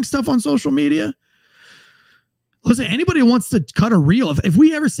sharing stuff on social media? Listen, anybody who wants to cut a reel, if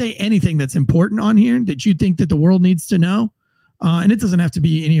we ever say anything that's important on here that you think that the world needs to know, And it doesn't have to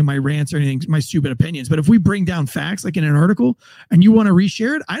be any of my rants or anything, my stupid opinions. But if we bring down facts, like in an article, and you want to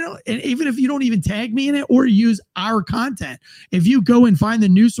reshare it, and even if you don't even tag me in it or use our content, if you go and find the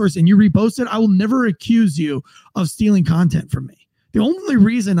news source and you repost it, I will never accuse you of stealing content from me. The only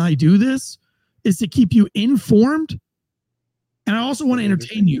reason I do this is to keep you informed. And I also want to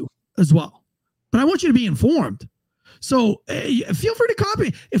entertain you as well. But I want you to be informed. So feel free to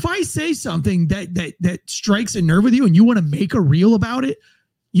copy. If I say something that strikes a nerve with you and you want to make a reel about it,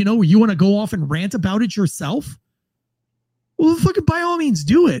 you want to go off and rant about it yourself, well, fucking by all means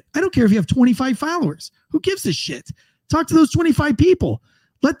do it. I don't care if you have 25 followers. Who gives a shit? Talk to those 25 people.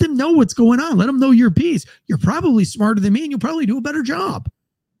 Let them know what's going on. Let them know your piece. You're probably smarter than me and you'll probably do a better job.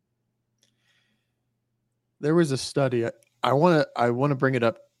 There was a study. I want to bring it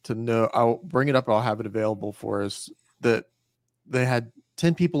up to know. I'll bring it up. I'll have it available for us. That they had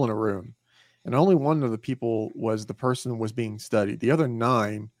 10 people in a room, and only one of the people was the person was being studied. The other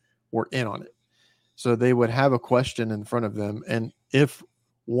 9 were in on it. So they would have a question in front of them, and if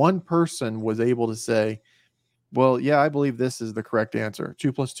one person was able to say, well, yeah, I believe this is the correct answer.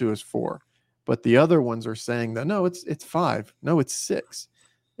 2 + 2 is 4. But the other ones are saying that, no, it's 5. No, it's 6.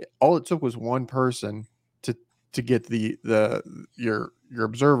 All it took was one person to get your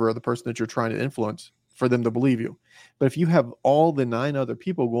observer, the person that you're trying to influence, for them to believe you. But if you have all the 9 other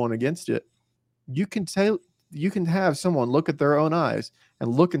people going against it, you can have someone look at their own eyes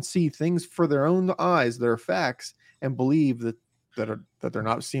and look and see things for their own eyes that are facts and believe that they're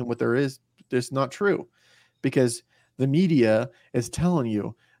not seeing what there is. It's not true, because the media is telling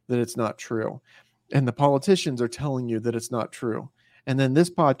you that it's not true, and the politicians are telling you that it's not true. And then this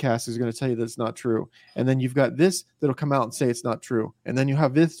podcast is going to tell you that it's not true. And then you've got this that'll come out and say it's not true. And then you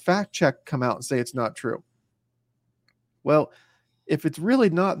have this fact check come out and say it's not true. Well, if it's really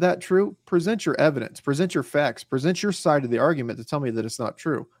not that true, present your evidence, present your facts, present your side of the argument to tell me that it's not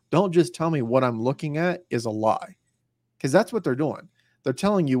true. Don't just tell me what I'm looking at is a lie, because that's what they're doing. They're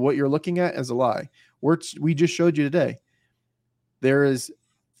telling you what you're looking at is a lie. We just showed you today. There is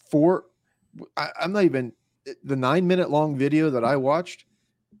 4. I'm not even. The 9-minute long video that I watched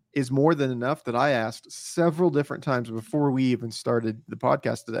is more than enough that I asked several different times before we even started the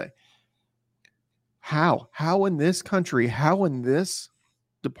podcast today. How in this country, how in this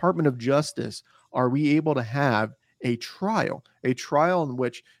Department of Justice are we able to have a trial in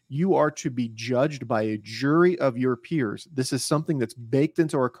which you are to be judged by a jury of your peers? This is something that's baked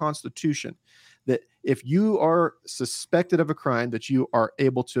into our Constitution, that if you are suspected of a crime, that you are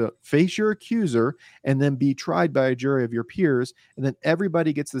able to face your accuser and then be tried by a jury of your peers, and then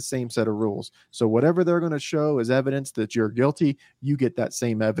everybody gets the same set of rules. So whatever they're going to show as evidence that you're guilty, you get that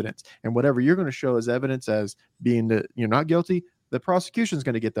same evidence. And whatever you're going to show as evidence as being that you're not guilty, the prosecution is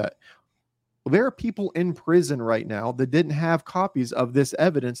going to get that. There are people in prison right now that didn't have copies of this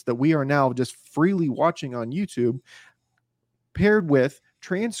evidence that we are now just freely watching on YouTube, paired with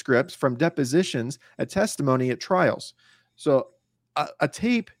transcripts from depositions, a testimony at trials. So a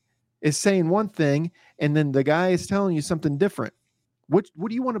tape is saying one thing, and then the guy is telling you something different. What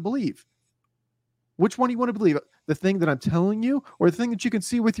do you want to believe? Which one do you want to believe? The thing that I'm telling you, or the thing that you can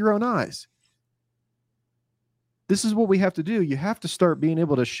see with your own eyes? This is what we have to do. You have to start being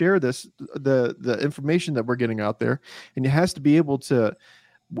able to share the information that we're getting out there, and it has to be able to.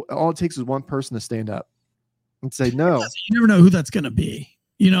 All it takes is one person to stand up and say no. You never know who that's going to be.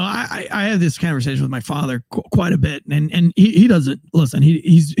 I had this conversation with my father quite a bit, and he doesn't listen.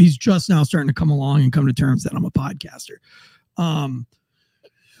 He's just now starting to come along and come to terms that I'm a podcaster. But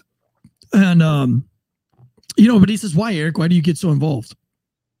he says, "Why, Eric? Why do you get so involved?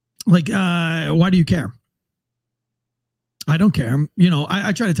 Like, why do you care?" I don't care.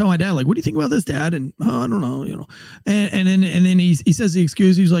 I try to tell my dad, like, what do you think about this, Dad? And I don't know, and then he says the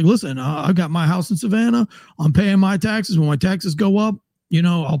excuse. He's like, listen, I've got my house in Savannah. I'm paying my taxes. When my taxes go up,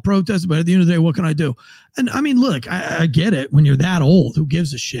 I'll protest. But at the end of the day, what can I do? And I mean, look, I get it. When you're that old, who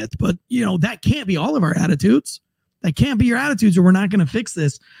gives a shit? But that can't be all of our attitudes. That can't be your attitudes, or we're not going to fix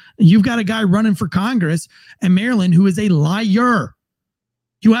this. You've got a guy running for Congress in Maryland who is a liar.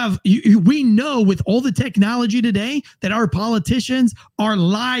 We know with all the technology today that our politicians are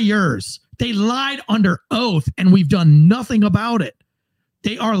liars. They lied under oath, and we've done nothing about it.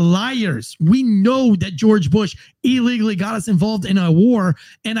 They are liars. We know that George Bush illegally got us involved in a war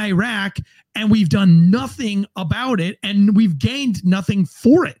in Iraq, and we've done nothing about it, and we've gained nothing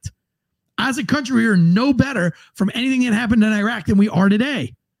for it. As a country, we are no better from anything that happened in Iraq than we are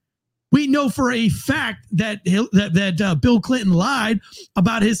today. We know for a fact that Bill Clinton lied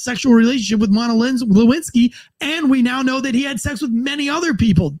about his sexual relationship with Monica Lewinsky, and we now know that he had sex with many other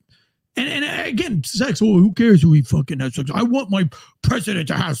people And again, sex. Oh, who cares who he fucking has sex? I want my president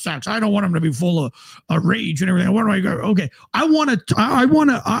to have sex. I don't want him to be full of rage and everything. Where do I go? Okay, I want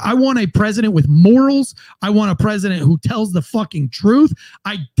a president with morals. I want a president who tells the fucking truth.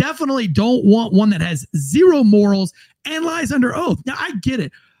 I definitely don't want one that has zero morals and lies under oath. Now, I get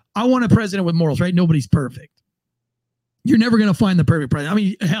it. I want a president with morals, right? Nobody's perfect. You're never going to find the perfect president. I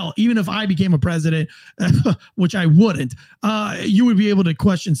mean, hell, even if I became a president, which I wouldn't, you would be able to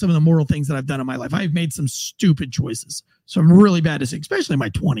question some of the moral things that I've done in my life. I've made some stupid choices. So I'm really bad to say, especially in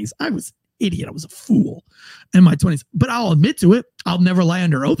my 20s. I was an idiot. I was a fool in my 20s. But I'll admit to it. I'll never lie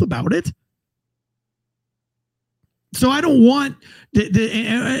under oath about it. So I don't want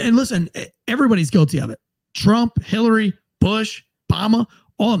and listen, everybody's guilty of it. Trump, Hillary, Bush, Obama,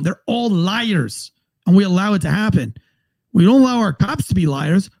 all of them. They're all liars. And we allow it to happen. We don't allow our cops to be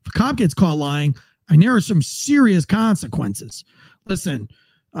liars. If a cop gets caught lying, I mean, there are some serious consequences. Listen,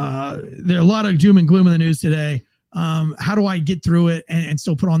 there are a lot of doom and gloom in the news today. How do I get through it and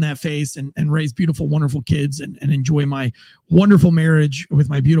still put on that face and raise beautiful, wonderful kids and enjoy my wonderful marriage with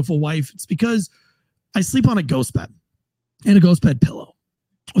my beautiful wife? It's because I sleep on a ghost bed and a ghost bed pillow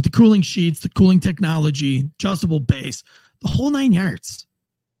with the cooling sheets, the cooling technology, adjustable base, the whole 9 yards.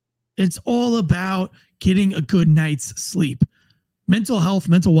 It's all about getting a good night's sleep. Mental health,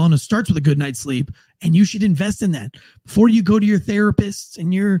 mental wellness starts with a good night's sleep, and you should invest in that before you go to your therapists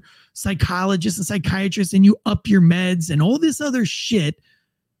and your psychologists and psychiatrists and you up your meds and all this other shit.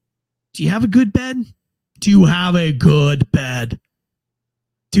 Do you have a good bed? Do you have a good bed?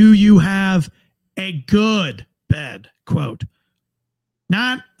 Do you have a good bed? Quote.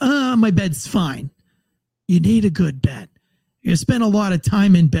 Not, my bed's fine. You need a good bed. You spend a lot of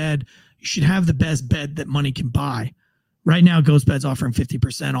time in bed. You should have the best bed that money can buy. Right now, Ghost Bed's offering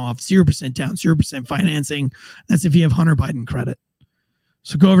 50% off, 0% down, 0% financing. That's if you have Hunter Biden credit.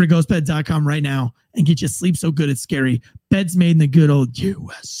 So go over to ghostbed.com right now and get you sleep so good it's scary. Beds made in the good old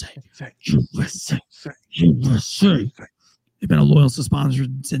USA. USA. USA. They've been a loyal sponsor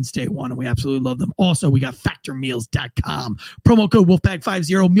since day one, and we absolutely love them. Also, we got factormeals.com. Promo code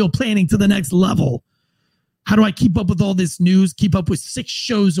Wolfpack50, meal planning to the next level. How do I keep up with all this news? Keep up with 6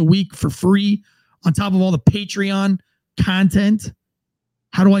 shows a week for free on top of all the Patreon content.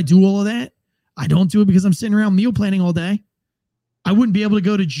 How do I do all of that? I don't do it because I'm sitting around meal planning all day. I wouldn't be able to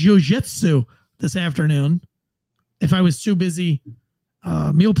go to jiu-jitsu this afternoon if I was too busy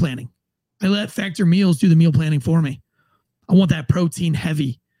meal planning. I let Factor Meals do the meal planning for me. I want that protein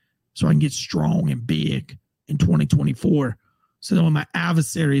heavy so I can get strong and big in 2024. So that when my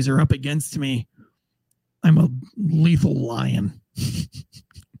adversaries are up against me, I'm a lethal lion.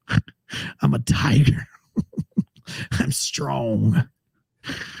 I'm a tiger. I'm strong.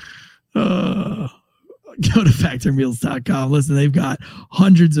 Go to factormeals.com. Listen, they've got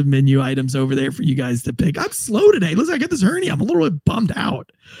hundreds of menu items over there for you guys to pick. I'm slow today. Listen, I got this hernia. I'm a little bit bummed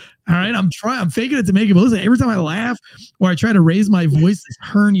out. All right. I'm faking it to make it. But listen, every time I laugh or I try to raise my voice, this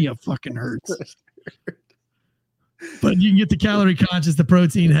hernia fucking hurts. But you can get the calorie conscious, the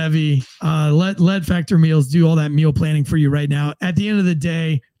protein heavy. Let Factor Meals do all that meal planning for you right now. At the end of the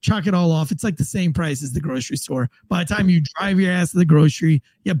day, chalk it all off. It's like the same price as the grocery store. By the time you drive your ass to the grocery,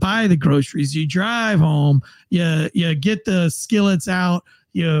 you buy the groceries, you drive home, you get the skillets out,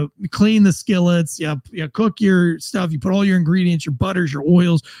 you clean the skillets, you cook your stuff, you put all your ingredients, your butters, your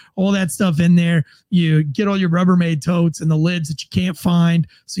oils, all that stuff in there. You get all your Rubbermaid totes and the lids that you can't find.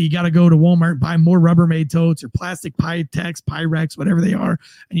 So you got to go to Walmart and buy more Rubbermaid totes or plastic Pytex, Pyrex, whatever they are.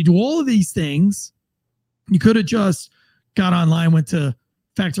 And you do all of these things. You could have just got online, went to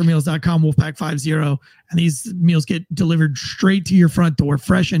factormeals.com, Wolfpack50, and these meals get delivered straight to your front door,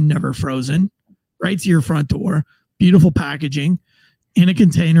 fresh and never frozen, right to your front door. Beautiful packaging in a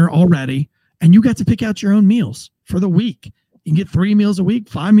container already, and you got to pick out your own meals for the week. You can get 3 meals a week,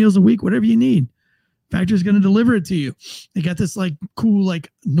 5 meals a week, whatever you need. Factor's going to deliver it to you. They got this like cool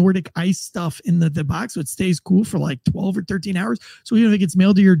like Nordic ice stuff in the box, so it stays cool for like 12 or 13 hours. So even if it gets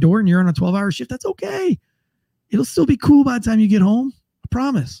mailed to your door and you're on a 12-hour shift, that's okay. It'll still be cool by the time you get home. I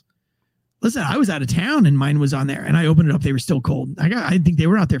promise. Listen, I was out of town and mine was on there, and I opened it up. They were still cold. I think they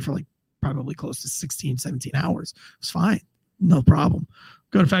were out there for like probably close to 16, 17 hours. It was fine. No problem.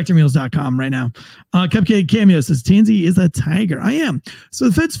 Go to factormeals.com right now. Cupcake Cameo says, Tansy is a tiger. I am. So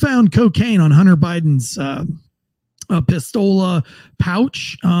the feds found cocaine on Hunter Biden's Pistola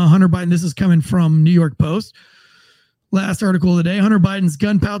pouch. Hunter Biden, this is coming from New York Post. Last article of the day. Hunter Biden's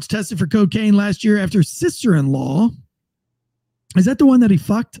gun pouch tested for cocaine last year after sister-in-law. Is that the one that he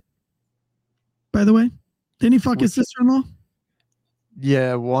fucked, by the way? Didn't he fuck his sister-in-law?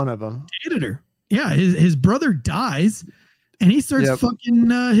 Yeah, one of them. Dated her. Yeah, his brother dies. and he starts fucking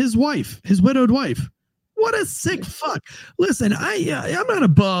his wife, his widowed wife. What a sick fuck. Listen, I'm not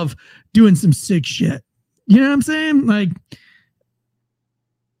above doing some sick shit. You know what I'm saying? Like,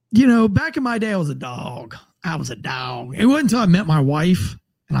 you know, back in my day, I was a dog. It wasn't until I met my wife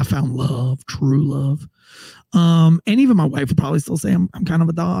and I found love, true love. And even my wife would probably still say I'm kind of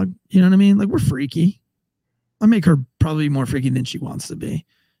a dog. You know what I mean? Like, we're freaky. I make her probably more freaky than she wants to be.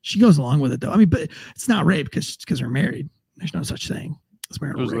 She goes along with it though. I mean, but it's not rape because we're married. There's no such thing.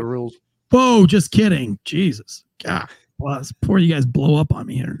 Those are the rules. Whoa, just kidding. Jesus. God. Plus, before you guys blow up on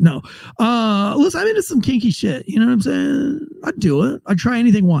me here. No. Listen, I'm into some kinky shit. You know what I'm saying? I'd do it. I'd try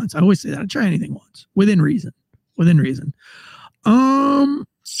anything once. I always say that. I'd try anything once. Within reason.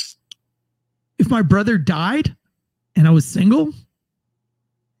 If my brother died and I was single,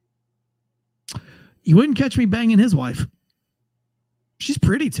 you wouldn't catch me banging his wife. She's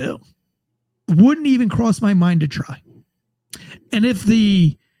pretty too. Wouldn't even cross my mind to try. And if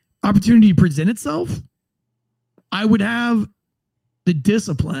the opportunity present itself, I would have the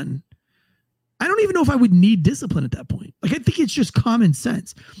discipline. I don't even know if I would need discipline at that point. Like, I think it's just common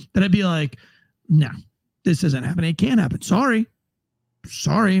sense that I'd be like, no, this isn't happening. It can't happen. Sorry.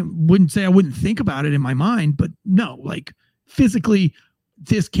 Wouldn't say I wouldn't think about it in my mind, but no, like, physically,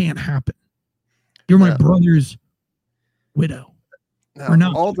 this can't happen. You're my brother's widow. Or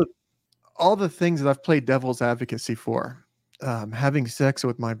not. All the things that I've played devil's advocacy for, having sex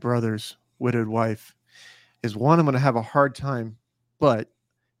with my brother's widowed wife is one I'm going to have a hard time, but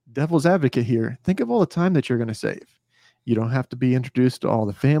devil's advocate here, think of all the time that you're going to save. You don't have to be introduced to all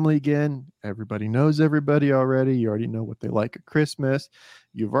the family again. Everybody knows everybody already. You already know what they like at Christmas.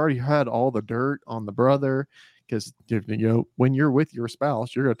 You've already had all the dirt on the brother because, you know, when you're with your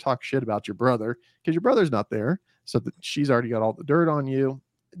spouse, you're going to talk shit about your brother because your brother's not there. So that she's already got all the dirt on you.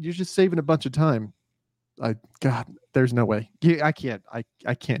 You're just saving a bunch of time. God, there's no way. I can't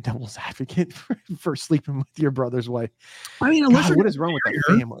devil's advocate for sleeping with your brother's wife. I mean, what is wrong with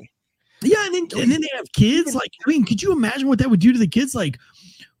that family? Yeah, and then they have kids. Like, I mean, could you imagine what that would do to the kids? Like,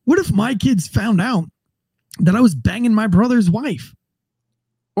 what if my kids found out that I was banging my brother's wife?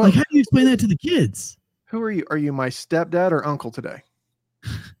 Well, like, how do you explain that to the kids? Who are you? Are you my stepdad or uncle today?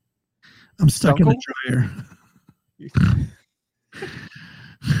 I'm stuck in the dryer.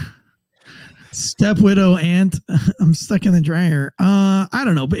 Step widow aunt. I'm stuck in the dryer. I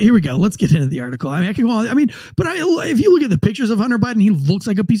don't know, but here we go. Let's get into the article. I mean, if you look at the pictures of Hunter Biden, he looks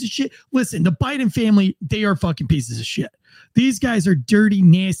like a piece of shit. Listen, the Biden family, they are fucking pieces of shit. These guys are dirty,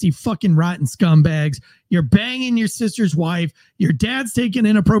 nasty, fucking rotten scumbags. You're banging your sister's wife. Your dad's taking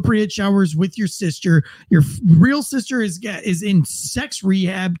inappropriate showers with your sister. Your real sister is in sex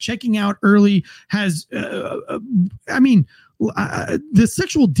rehab, checking out early, the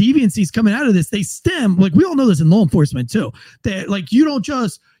sexual deviancies coming out of this, they stem, like, we all know this in law enforcement too, that, like, you're not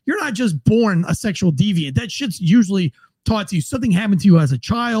just born a sexual deviant. That shit's usually taught to you. Something happened to you as a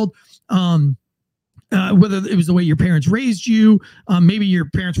child. Whether it was the way your parents raised you, maybe your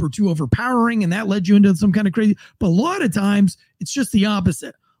parents were too overpowering and that led you into some kind of crazy, but a lot of times it's just the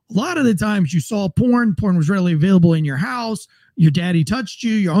opposite. A lot of the times you saw porn was readily available in your house. Your daddy touched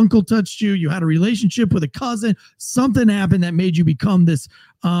you, your uncle touched you, you had a relationship with a cousin, something happened that made you become this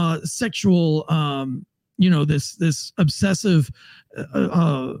sexual, this obsessive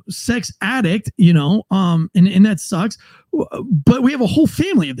sex addict, and that sucks. But we have a whole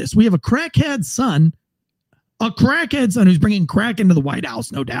family of this. We have a crackhead son who's bringing crack into the White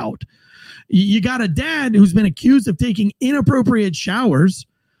House, no doubt. You got a dad who's been accused of taking inappropriate showers,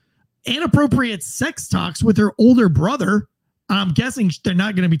 inappropriate sex talks with her older brother. I'm guessing they're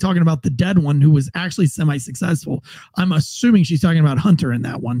not going to be talking about the dead one who was actually semi-successful. I'm assuming she's talking about Hunter in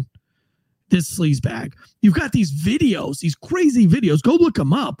that one. This sleazebag. You've got these videos, these crazy videos. Go look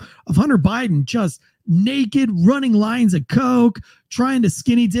them up of Hunter Biden just naked, running lines of coke, trying to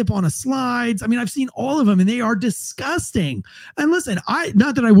skinny dip on a slides. I mean, I've seen all of them and they are disgusting. And listen,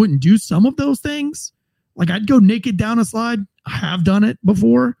 not that I wouldn't do some of those things. Like, I'd go naked down a slide. I have done it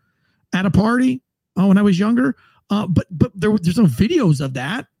before at a party when I was younger. But there's no videos of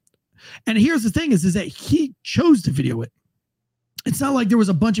that. And here's the thing is that he chose to video it. It's not like there was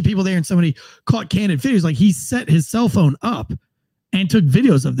a bunch of people there and somebody caught candid videos. Like, he set his cell phone up and took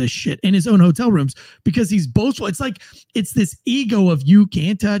videos of this shit in his own hotel rooms because he's boastful. It's like, it's this ego of, you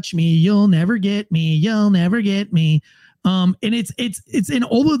can't touch me. You'll never get me. You'll never get me. And it's in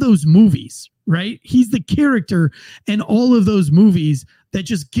all of those movies, right? He's the character in all of those movies that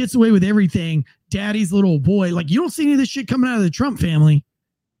just gets away with everything. Daddy's little boy. Like, you don't see any of this shit coming out of the Trump family.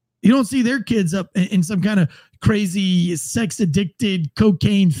 You don't see their kids up in some kind of crazy sex addicted,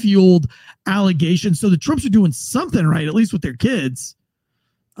 cocaine fueled allegations. So the Trumps are doing something right, at least with their kids.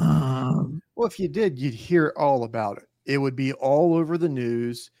 Well, if you did, you'd hear all about it. It would be all over the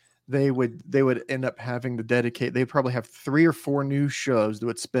news. They would end up having to dedicate. They'd probably have 3 or 4 new shows that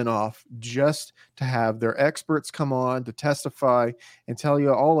would spin off just to have their experts come on to testify and tell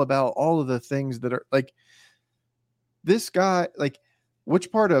you all about all of the things that are like this guy. Like,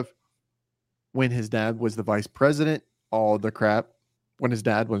 which part of when his dad was the vice president, all the crap. When his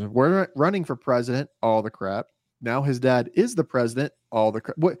dad was running for president, all the crap. Now his dad is the president, all the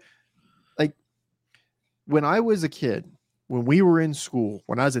crap. What, like, when I was a kid, when we were in school,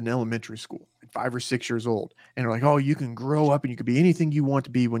 when I was in elementary school, 5 or 6 years old, and they're like, oh, you can grow up and you can be anything you want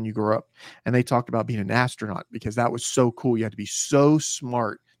to be when you grow up. And they talked about being an astronaut because that was so cool. You had to be so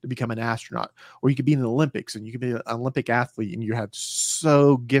smart to become an astronaut, or you could be in the Olympics and you could be an Olympic athlete and you have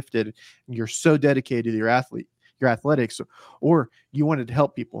so gifted and you're so dedicated to your athletics, or you wanted to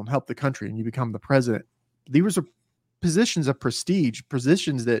help people and help the country and you become the president. These are positions of prestige,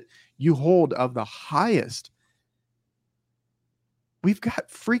 positions that you hold of the highest. We've got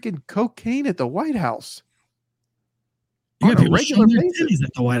freaking cocaine at the White House. You got people showing their titties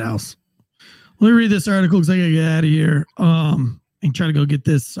at the White House. Let me read this article because I gotta get out of here. And try to go get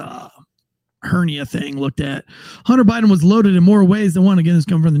this hernia thing looked at. Hunter Biden was loaded in more ways than one. Again, this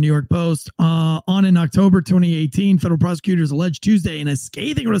comes from the New York Post. On in October 2018, federal prosecutors alleged Tuesday in a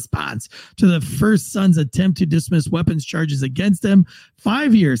scathing response to the first son's attempt to dismiss weapons charges against him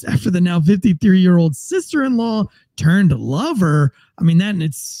 5 years after the now 53-year-old sister-in-law turned lover.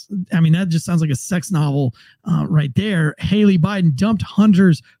 That just sounds like a sex novel right there. Haley Biden dumped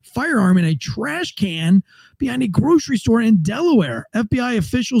Hunter's firearm in a trash can behind a grocery store in Delaware. FBI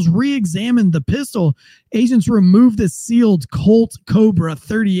officials re-examined the pistol. Agents removed the sealed Colt Cobra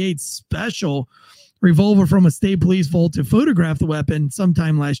 38 Special revolver from a state police vault to photograph the weapon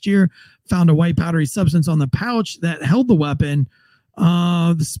sometime last year. Found a white powdery substance on the pouch that held the weapon.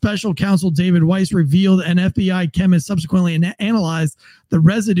 The special counsel David Weiss revealed an FBI chemist subsequently analyzed the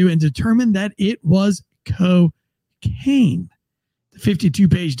residue and determined that it was cocaine. The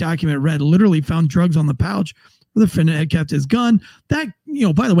 52-page document read, literally found drugs on the pouch where the defendant had kept his gun. That,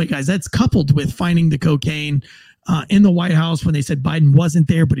 by the way, guys, that's coupled with finding the cocaine in the White House when they said Biden wasn't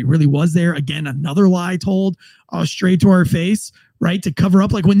there, but he really was there. Again, another lie told straight to our face, right? To cover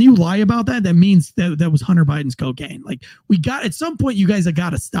up. Like, when you lie about that, that means that was Hunter Biden's cocaine. Like, at some point, you guys have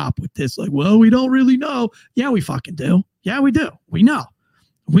got to stop with this. Like, well, we don't really know. Yeah, we fucking do. Yeah, we do. We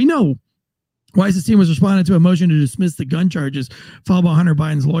know. Weiss's team was responding to a motion to dismiss the gun charges filed by Hunter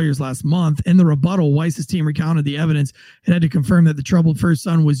Biden's lawyers last month. In the rebuttal, Weiss's team recounted the evidence and had to confirm that the troubled first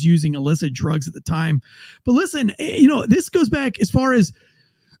son was using illicit drugs at the time. But listen, this goes back as far as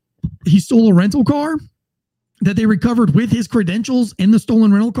he stole a rental car that they recovered with his credentials in the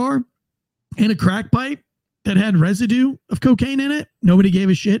stolen rental car and a crack pipe that had residue of cocaine in it. Nobody gave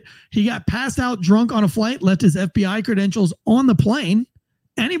a shit. He got passed out drunk on a flight, left his FBI credentials on the plane.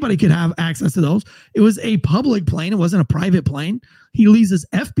 Anybody could have access to those. It was a public plane. It wasn't a private plane. He leaves his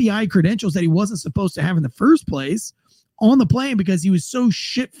FBI credentials that he wasn't supposed to have in the first place on the plane because he was so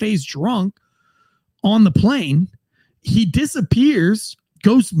shit-faced drunk on the plane. He disappears,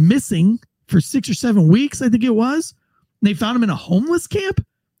 goes missing for 6 or 7 weeks, I think it was. And they found him in a homeless camp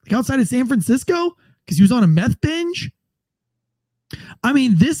like outside of San Francisco because he was on a meth binge. I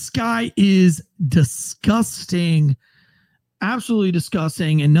mean, this guy is disgusting. Absolutely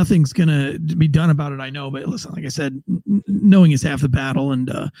disgusting, and nothing's going to be done about it, I know. But listen, like I said, knowing is half the battle.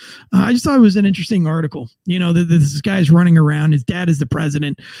 And I just thought it was an interesting article. This guy's running around. His dad is the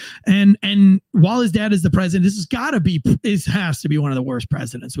president. And while his dad is the president, this has to be one of the worst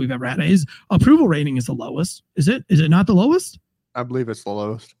presidents we've ever had. His approval rating is the lowest. Is it not the lowest? I believe it's the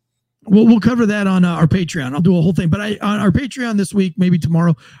lowest. We'll cover that on our Patreon. I'll do a whole thing, but on our Patreon this week, maybe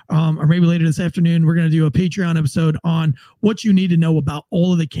tomorrow, or maybe later this afternoon, we're going to do a Patreon episode on what you need to know about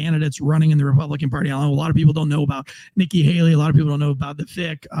all of the candidates running in the Republican Party. I know a lot of people don't know about Nikki Haley. A lot of people don't know about the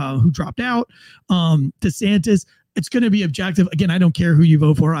Vic who dropped out. DeSantis. It's going to be objective. Again, I don't care who you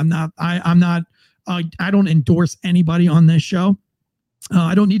vote for. I don't endorse anybody on this show.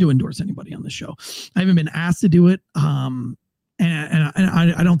 I don't need to endorse anybody on this show. I haven't been asked to do it. And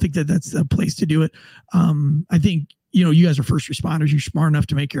I don't think that that's a place to do it. I think, you guys are first responders. You're smart enough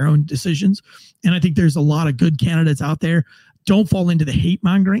to make your own decisions. And I think there's a lot of good candidates out there. Don't fall into the hate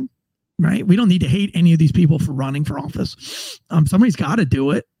mongering, right? We don't need to hate any of these people for running for office. Somebody's got to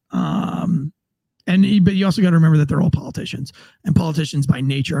do it. But you also got to remember that they're all politicians, and politicians by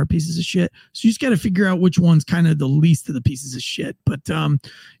nature are pieces of shit. So you just got to figure out which one's kind of the least of the pieces of shit. But,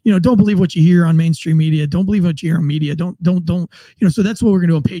 don't believe what you hear on mainstream media. Don't believe what you hear on media. Don't, so that's what we're going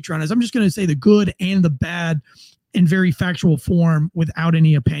to do on Patreon is I'm just going to say the good and the bad in very factual form without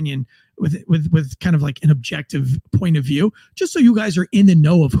any opinion, with kind of like an objective point of view, just so you guys are in the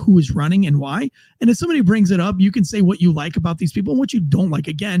know of who is running and why. And if somebody brings it up, you can say what you like about these people and what you don't like.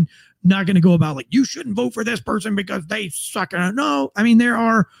 Again, not going to go about like, you shouldn't vote for this person because they suck. No, I mean, there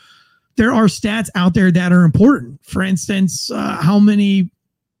are stats out there that are important. For instance, how many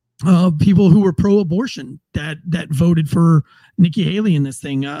people who were pro-abortion that voted for Nikki Haley in this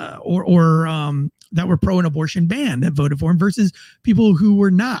thing, or that were pro an abortion ban that voted for him versus people who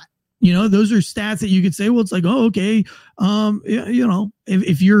were not. Those are stats that you could say, well, it's like, oh, okay.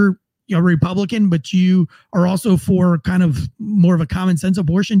 If you're a Republican, but you are also for kind of more of a common sense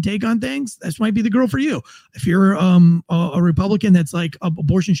abortion take on things, this might be the girl for you. If you're a Republican that's like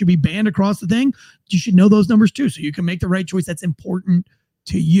abortion should be banned across the thing, you should know those numbers too, so you can make the right choice that's important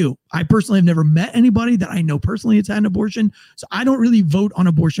to you. I personally have never met anybody that I know personally that's had an abortion, so I don't really vote on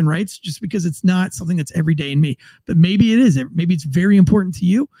abortion rights just because it's not something that's every day in me. But maybe it is. Maybe it's very important to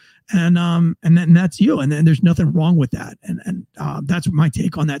you, and then that's you, and then there's nothing wrong with that. And that's my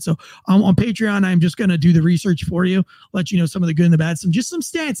take on that. So on Patreon, I'm just going to do the research for you, let you know some of the good and the bad, some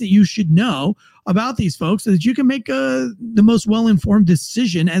stats that you should know about these folks so that you can make the most well-informed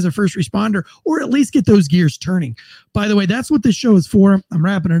decision as a first responder, or at least get those gears turning. By the way, that's what this show is for. I'm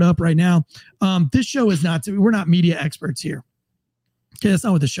wrapping it up right now. This show is we're not media experts here. Okay, that's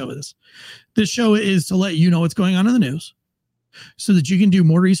not what this show is. This show is to let you know what's going on in the news so that you can do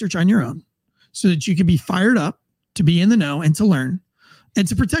more research on your own, so that you can be fired up to be in the know and to learn and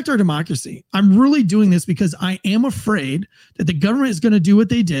to protect our democracy. I'm really doing this because I am afraid that the government is going to do what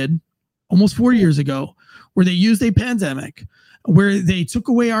they did almost 4 years ago, where they used a pandemic, where they took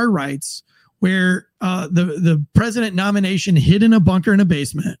away our rights, where the president nomination hid in a bunker in a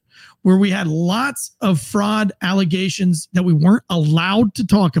basement, where we had lots of fraud allegations that we weren't allowed to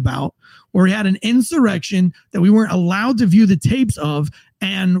talk about, where we had an insurrection that we weren't allowed to view the tapes of,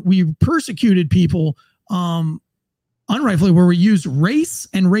 and we persecuted people unrightfully, where we used race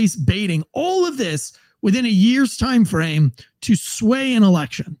and race baiting, all of this within a year's time frame to sway an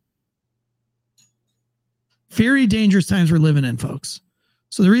election. Very dangerous times we're living in, folks.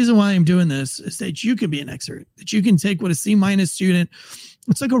 So the reason why I'm doing this is that you can be an expert, that you can take what a C- student,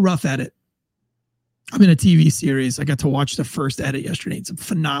 it's like a rough edit. I'm in a TV series. I got to watch the first edit yesterday. It's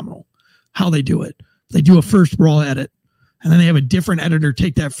phenomenal how they do it. They do a first raw edit, and then they have a different editor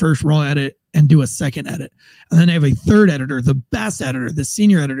take that first raw edit and do a second edit. And then they have a third editor, the best editor, the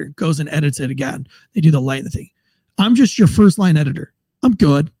senior editor, goes and edits it again. They do the light thing. I'm just your first line editor. I'm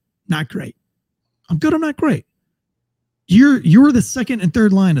good, not great. I'm good, I'm not great. You're the second and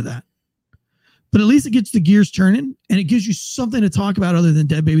third line of that. But at least it gets the gears turning, and it gives you something to talk about other than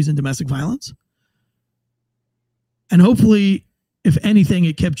dead babies and domestic violence. And hopefully, if anything,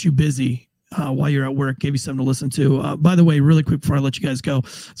 it kept you busy while you're at work, gave you something to listen to. By the way, really quick before I let you guys go,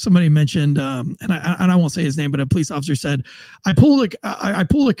 somebody mentioned, and I won't say his name, but a police officer said, I pulled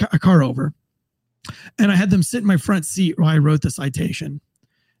a car over, and I had them sit in my front seat while I wrote the citation.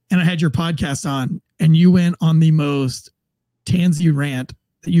 And I had your podcast on, and you went on the most tansy rant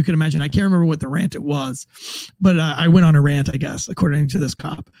that you can imagine. I can't remember what the rant it was, but I went on a rant, I guess, according to this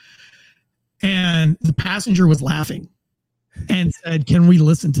cop. And the passenger was laughing and said, can we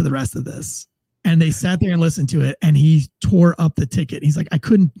listen to the rest of this? And they sat there and listened to it, and he tore up the ticket. He's like, I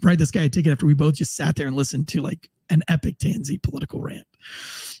couldn't write this guy a ticket after we both just sat there and listened to like an epic tansy political rant.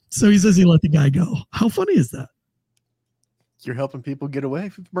 So he says he let the guy go. How funny is that? You're helping people get away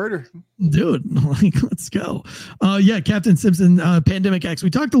from murder. Dude, like, let's go. Yeah, Captain Simpson, Pandemic X. We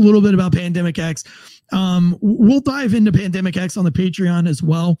talked a little bit about Pandemic X. We'll dive into Pandemic X on the Patreon as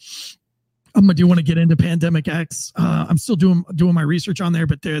well. I do want to get into Pandemic X. I'm still doing my research on there,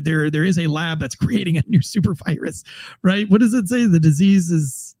 but there is a lab that's creating a new super virus, right? What does it say? The disease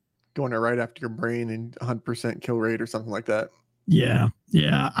is going right after your brain and 100% kill rate or something like that. Yeah.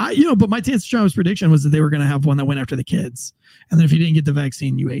 But my Chance Travis prediction was that they were going to have one that went after the kids. And then if you didn't get the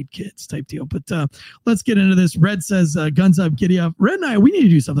vaccine, you ate kids type deal. But let's get into this. Red says, guns up, giddy up. Red and I, we need to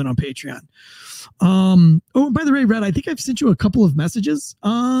do something on Patreon. By the way, Red, I think I've sent you a couple of messages.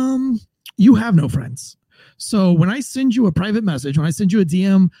 You have no friends. So when I send you a private message, when I send you a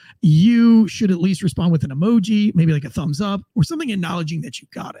DM, you should at least respond with an emoji, maybe like a thumbs up or something acknowledging that you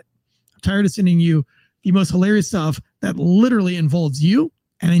got it. I'm tired of sending you the most hilarious stuff that literally involves you,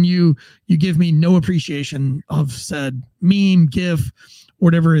 and then you give me no appreciation of said meme, gif,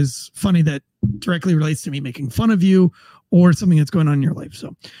 whatever is funny that directly relates to me making fun of you or something that's going on in your life.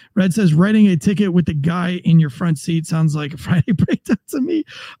 So Red says writing a ticket with the guy in your front seat sounds like a Friday breakdown to me.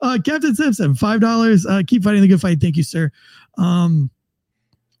 Captain Simpson, $5. Keep fighting the good fight. Thank you, sir.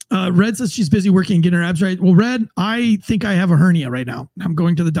 Red says she's busy working and getting her abs right. Well, Red, I think I have a hernia right now. I'm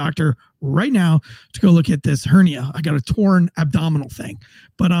going to the doctor right now to go look at this hernia. I got a torn abdominal thing,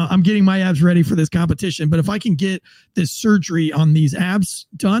 but I'm getting my abs ready for this competition. But if I can get this surgery on these abs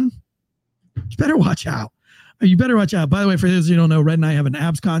done, you better watch out. You better watch out. By the way, for those who don't know, Red and I have an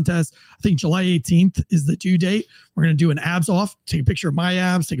abs contest. I think July 18th is the due date. We're going to do an abs off, take a picture of my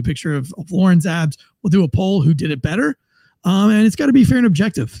abs, take a picture of Lauren's abs. We'll do a poll who did it better. And it's got to be fair and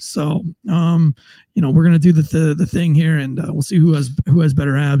objective. So, we're going to do the thing here, and we'll see who has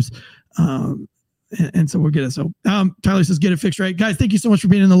better abs. And so we'll get it. So Tyler says, get it fixed right. Guys, thank you so much for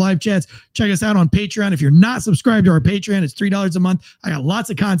being in the live chats. Check us out on Patreon. If you're not subscribed to our Patreon, it's $3 a month. I got lots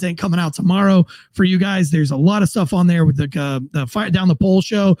of content coming out tomorrow for you guys. There's a lot of stuff on there with the Fight Down the Pole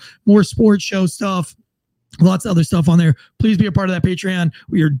show, more sports show stuff. Lots of other stuff on there. Please be a part of that Patreon.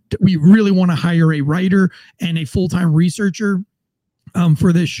 We really want to hire a writer and a full-time researcher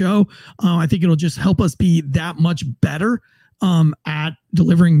for this show. I think it'll just help us be that much better at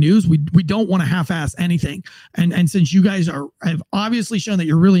delivering news. We don't want to half-ass anything. And since you guys have obviously shown that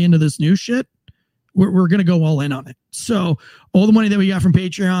you're really into this news shit, we're going to go all in on it. So all the money that we got from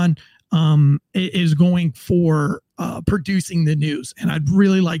Patreon is going for producing the news. And I'd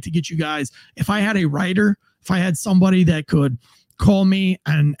really like to get you guys, if I had a writer, if I had somebody that could call me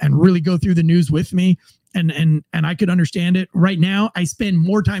and really go through the news with me and I could understand it. Right now, I spend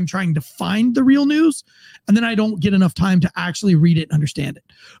more time trying to find the real news, and then I don't get enough time to actually read it and understand it,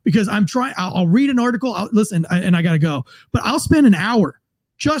 because I'll read an article, and I got to go, but I'll spend an hour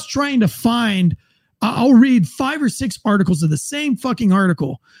just trying to find, I'll read 5 or 6 articles of the same fucking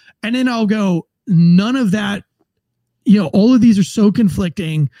article. And then I'll go, none of that, all of these are so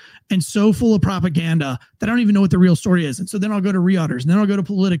conflicting and so full of propaganda that I don't even know what the real story is. And so then I'll go to Reuters, and then I'll go to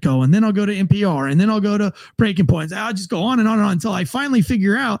Politico, and then I'll go to NPR, and then I'll go to Breaking Points. I'll just go on and on and on until I finally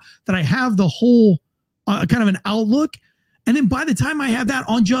figure out that I have the whole kind of an outlook. And then by the time I have that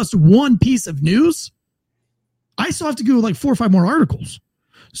on just one piece of news, I still have to go like 4 or 5 more articles.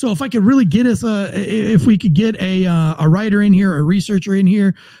 So if I could really get us if we could get a writer in here, a researcher in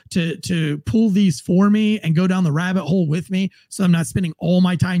here to pull these for me and go down the rabbit hole with me, so I'm not spending all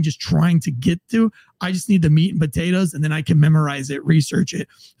my time just trying to get to. I just need the meat and potatoes, and then I can memorize it, research it,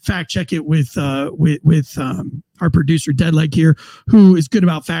 fact check it with our producer Deadleg here, who is good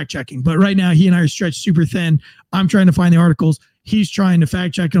about fact checking. But right now he and I are stretched super thin. I'm trying to find the articles. He's trying to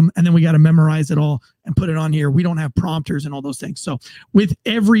fact check them, and then we got to memorize it all and put it on here. We don't have prompters and all those things. So with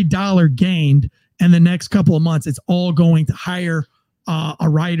every dollar gained in the next couple of months, it's all going to hire a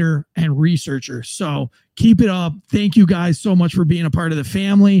writer and researcher. So keep it up. Thank you guys so much for being a part of the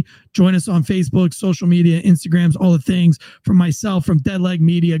family. Join us on Facebook, social media, Instagrams, all the things. From myself, from Deadleg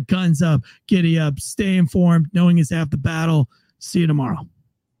Media, Guns Up, Giddy Up, stay informed. Knowing is half the battle. See you tomorrow.